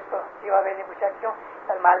کر کے اس کو جیوا بھائی نے پوچھا کیوں،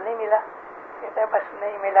 سر مال نہیں ملا؟ کہتا ہے بس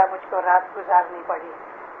نہیں ملا، مجھ کو رات گزارنی پڑی۔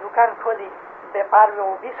 دکان کھولی، ویپار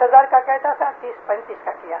وہ 20,000 کا کہتا تھا، 30-35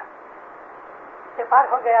 کا کیا، ویپار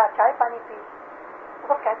ہو گیا، چائے پانی پی۔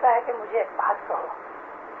 وہ کہتا ہے کہ مجھے ایک بات کہو،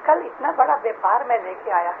 کل اتنا بڑا ویپار میں لے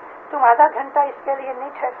کے آیا، تم آدھا گھنٹہ اس کے لیے نہیں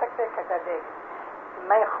ٹھہر سکتے؟ کہتا دیکھ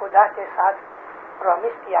میں خدا کے ساتھ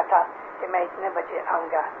پرومس کیا تھا کہ میں اتنے بجے آؤں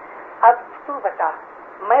گا، اب تو بتا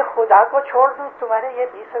میں خدا کو چھوڑ دوں تمہارے یہ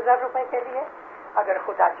 20,000 روپے کے لیے؟ اگر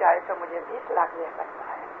خدا چاہے تو مجھے 20 لاکھ دے سکتا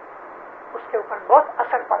ہے۔ اس کے اوپر بہت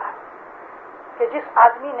اثر پڑا کہ جس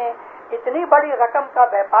آدمی نے اتنی بڑی رقم کا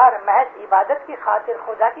ویپار محض عبادت کی خاطر،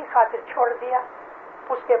 خدا کی خاطر چھوڑ دیا،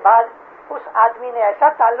 اس کے بعد اس آدمی نے ایسا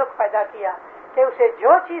تعلق پیدا کیا کہ اسے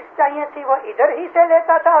جو چیز چاہیے تھی وہ ادھر ہی سے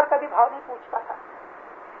لیتا تھا اور کبھی بھاؤ نہیں پوچھتا تھا۔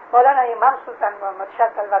 مولانا امام سلطان محمد شاہ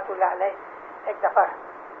صلوات اللہ علیہ ایک دفعہ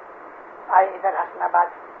آئے ادھر حسن آباد،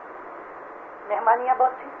 مہمانیاں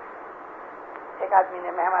بہت تھیں، ایک آدمی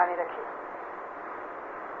نے مہمانی رکھی،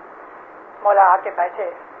 مولا آ کے بیٹھے،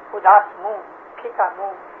 اداس منہ، پھیکا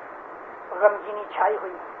منہ، غمگینی چھائی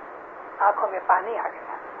ہوئی، آنکھوں میں پانی آ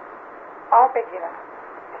گیا، پاؤں پہ گرا،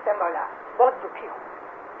 کہتے مولا بہت دکھی ہوں۔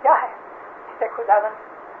 کیا ہے؟ کہتے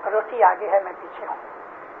خداوند روٹی آگے ہے، میں پیچھے ہوں۔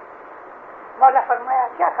 مولا فرمایا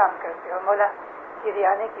کیا کام کرتے ہو؟ مولا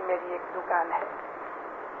کریانے کی میری ایک دکان ہے،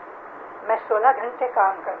 میں 16 گھنٹے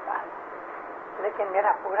کام کرتا ہوں لیکن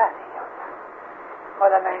میرا پورا نہیں ہوتا۔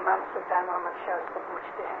 مولانا امام سلطان محمد شاہ اس کو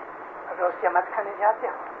پوچھتے ہیں روز جماعت خانے جاتے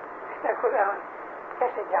ہو؟ کہتے خداوند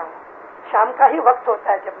کیسے جاؤں، شام کا ہی وقت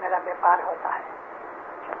ہوتا ہے جب میرا ویپار ہوتا ہے۔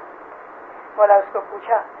 مولا اس کو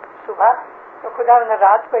پوچھا صبح؟ تو خداوند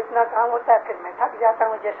رات کو اتنا کام ہوتا ہے پھر میں تھک جاتا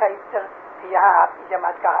ہوں، جیسا یہاں آپ کی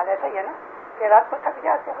جماعت کا حال ہے، صحیح ہے نا کہ رات کو تھک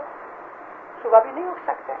جاتے ہو، صبح بھی نہیں اٹھ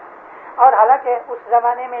سکتے۔ اور حالانکہ اس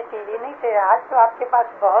زمانے میں ٹی وی نہیں تھے، آج تو آپ کے پاس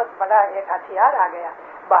بہت بڑا ایک ہتھیار آ گیا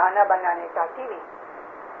بہانہ بنانے کا، ٹی وی۔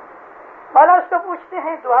 مولا اس کو پوچھتے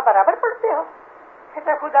ہیں دعا برابر پڑھتے ہو؟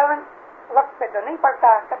 کہتا خداوند وقت پہ تو نہیں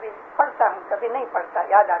پڑھتا، کبھی پڑھتا ہوں کبھی نہیں پڑھتا،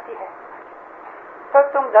 یاد آتی ہے۔ تو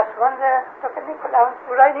تم 10 وند تو کبھی خداوند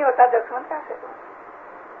پورا ہی نہیں ہوتا، 10 وند کیسے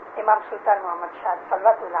تم؟ امام سلطان محمد شاہ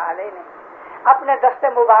صلوات اللہ علیہ نے اپنے دست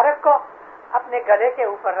مبارک کو اپنے گلے کے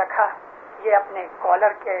اوپر رکھا، یہ اپنے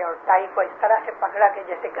کالر کے اور ٹائی کو اس طرح سے پکڑا کہ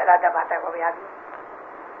جیسے گلا دباتا ہے وہ بھی آدمی،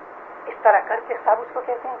 اس طرح کر کے سب اس کو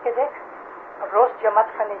کہتے ہیں کہ دیکھ روز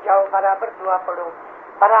جماعت خانے جاؤ، برابر دعا پڑھو،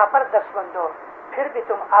 برابر 10 وند دو، پھر بھی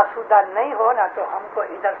تم آسودہ نہیں ہو نا تو ہم کو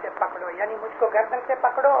ادھر سے پکڑو، یعنی مجھ کو گردن سے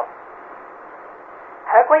پکڑو۔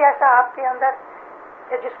 ہے کوئی ایسا آپ کے اندر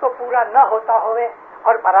کہ جس کو پورا نہ ہوتا ہوئے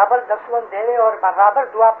اور برابر دسون دے اور برابر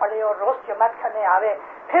دعا پڑے اور روز جماعت کھانے آوے،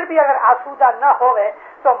 پھر بھی اگر آسودہ نہ ہوئے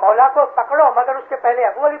تو مولا کو پکڑو، مگر اس کے پہلے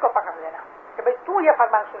ابو علی کو پکڑ لینا کہ بھئی تو یہ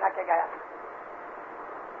فرمان سنا کے گیا تھا۔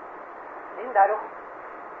 دیندارو،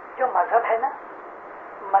 جو مذہب ہے نا،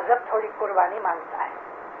 مذہب تھوڑی قربانی مانگتا ہے،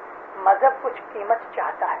 مذہب کچھ قیمت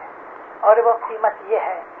چاہتا ہے، اور وہ قیمت یہ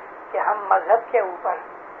ہے کہ ہم مذہب کے اوپر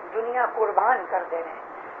دنیا قربان کر دے رہے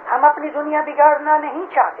ہیں۔ ہم اپنی دنیا بگاڑنا نہیں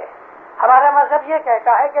چاہتے۔ ہمارا مذہب یہ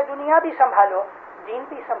کہتا ہے کہ دنیا بھی سنبھالو، دین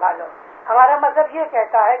بھی سنبھالو۔ ہمارا مذہب یہ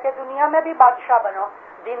کہتا ہے کہ دنیا میں بھی بادشاہ بنو،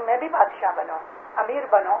 دین میں بھی بادشاہ بنو، امیر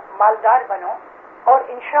بنو، مالدار بنو، اور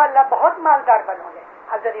انشاءاللہ بہت مالدار بنو گے۔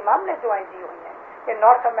 حضرت امام نے دعائیں دی ہوئی ہیں کہ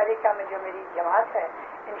نارتھ امریکہ میں جو میری جماعت ہے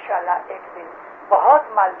انشاءاللہ ایک دن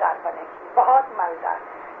بہت مالدار بنے گی، بہت مالدار۔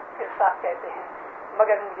 پھر صاحب کہتے ہیں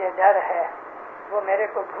مگر مجھے ڈر ہے وہ میرے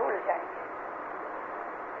کو بھول جائیں گے۔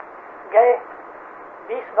 گئے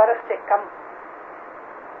 20 برس سے کم،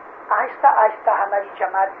 آہستہ آہستہ ہماری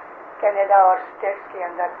جماعت کینیڈا اور اسٹیٹس کے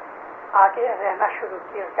اندر آگے رہنا شروع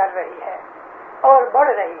کر رہی ہے اور بڑھ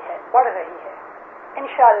رہی ہے۔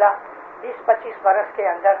 انشاءاللہ 20-25 برس کے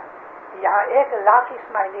اندر یہاں 1 لاکھ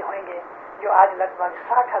اسماعیلی ہوئیں گے، جو آج لگ بھگ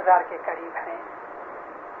 60,000 کے قریب ہیں۔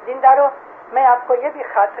 دیندارو، میں آپ کو یہ بھی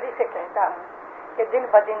خاطری سے کہتا ہوں کہ دن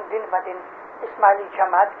بدن اسماعیلی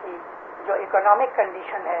جماعت کی جو اکنامک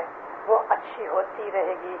کنڈیشن ہے وہ اچھی ہوتی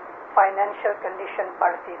رہے گی، فائنینشیل کنڈیشن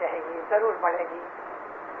بڑھتی رہے گی، ضرور بڑھے گی۔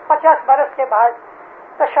 50 برس کے بعد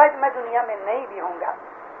تو شاید میں دنیا میں نہیں بھی ہوں گا،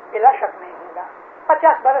 بلا شک نہیں ہوں گا۔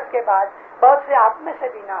 50 برس کے بعد بہت سے آپ میں سے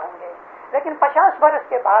بھی نہ ہوں گے، لیکن 50 برس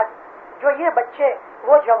کے بعد جو یہ بچے،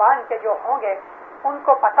 وہ جوان کے جو ہوں گے، ان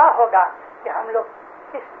کو پتا ہوگا کہ ہم لوگ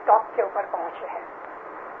کس ٹاپ کے اوپر پہنچے ہیں۔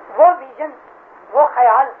 وہ ویژن، وہ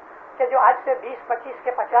خیال کہ جو آج سے 20-25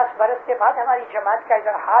 کے 50 برس کے بعد ہماری جماعت کا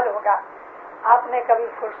ادھر حال ہوگا، آپ نے کبھی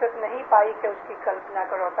فرصت نہیں پائی کہ اس کی کلپنا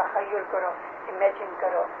کرو، تخیل کرو، امیجن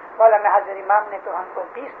کرو۔ مولانا حضرت امام نے تو ہم کو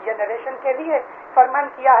 20 جنریشن کے لیے فرمان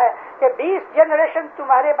کیا ہے کہ 20 جنریشن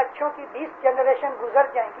تمہارے بچوں کی 20 جنریشن گزر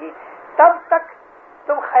جائیں گی، تب تک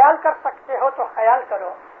تم خیال کر سکتے ہو تو خیال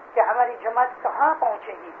کرو کہ ہماری جماعت کہاں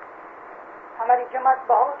پہنچے گی۔ ہماری جماعت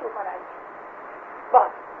بہت اوپر آئے گی،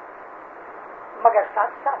 بہت، مگر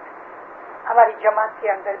ساتھ ساتھ ہماری جماعت کے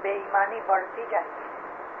اندر بے ایمانی بڑھتی جائے گی۔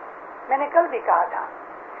 میں نے کل بھی کہا تھا،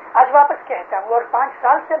 آج واپس کہتا ہوں، اور 5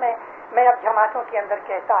 سال سے میں اب جماعتوں کے اندر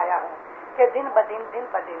کہتا آیا ہوں کہ دن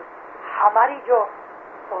بدن ہماری جو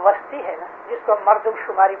وسطی ہے نا، جس کو مردم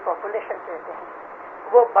شماری پاپولیشن کہتے ہیں،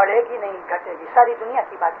 وہ بڑھے گی نہیں، گھٹے گی۔ ساری دنیا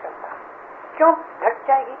کی بات کرتا ہوں۔ کیوں گھٹ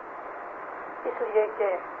جائے گی؟ اس لیے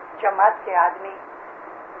کہ جماعت کے آدمی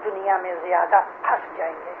دنیا میں زیادہ پھنس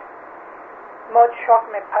جائیں گے، موج شوق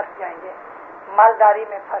میں پھنس جائیں گے، مالداری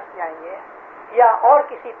میں پھنس جائیں گے، یا اور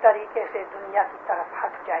کسی طریقے سے دنیا کی طرف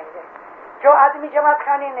ہٹ جائیں گے۔ جو آدمی جماعت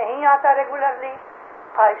خانے نہیں آتا ریگولرلی،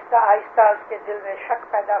 آہستہ آہستہ اس کے دل میں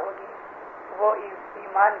شک پیدا ہوگی، وہ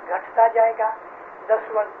ایمان گھٹتا جائے گا،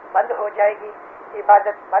 دسویں بند ہو جائے گی،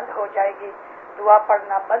 عبادت بند ہو جائے گی، دعا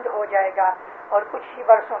پڑھنا بند ہو جائے گا، اور کچھ ہی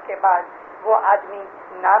برسوں کے بعد وہ آدمی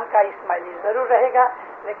نام کا اسماعیلی ضرور رہے گا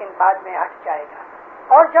لیکن بعد میں ہٹ جائے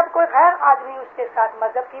گا۔ اور جب کوئی غیر آدمی اس کے ساتھ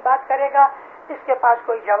مذہب کی بات کرے گا، اس کے پاس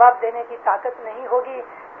کوئی جواب دینے کی طاقت نہیں ہوگی،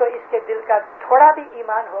 تو اس کے دل کا تھوڑا بھی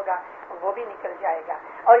ایمان ہوگا وہ بھی نکل جائے گا۔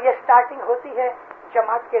 اور یہ سٹارٹنگ ہوتی ہے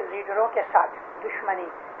جماعت کے لیڈروں کے ساتھ دشمنی۔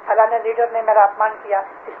 فلاں لیڈر نے میرا اپمان کیا،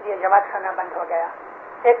 اس لیے جماعت خانہ بند ہو گیا۔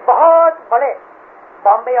 ایک بہت بڑے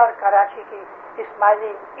بامبے اور کراچی کی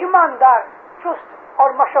اسماعیلی ایماندار، چست اور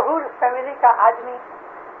مشہور فیملی کا آدمی،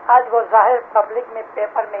 آج وہ ظاہر پبلک میں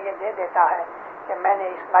پیپر میں یہ دے دیتا ہے کہ میں نے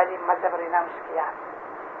اسماعیلی مذہب ریناؤنس کیا۔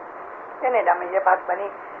 کینیڈا میں یہ بات بنی،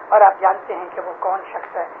 اور آپ جانتے ہیں کہ وہ کون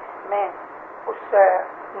شخص ہے۔ میں اس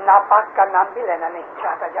ناپاک کا نام بھی لینا نہیں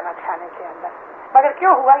چاہتا جماعت خانے کے اندر، مگر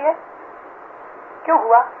کیوں ہوا یہ؟ کیوں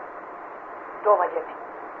ہوا؟ 2 وجہ تھی۔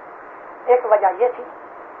 ایک وجہ یہ تھی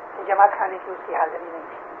کہ جماعت خانے کی اس کی حاضری نہیں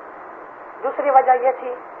تھی۔ دوسری وجہ یہ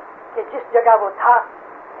تھی کہ جس جگہ وہ تھا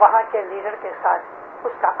وہاں کے لیڈر کے ساتھ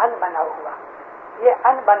اس کا ان بناؤ ہوا۔ یہ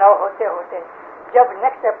ان بناؤ ہوتے ہوتے جب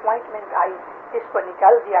نیکسٹ اپوائنٹمنٹ آئی، اس کو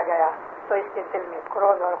نکال دیا گیا، تو اس کے دل میں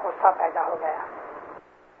کروز اور غصہ پیدا ہو گیا۔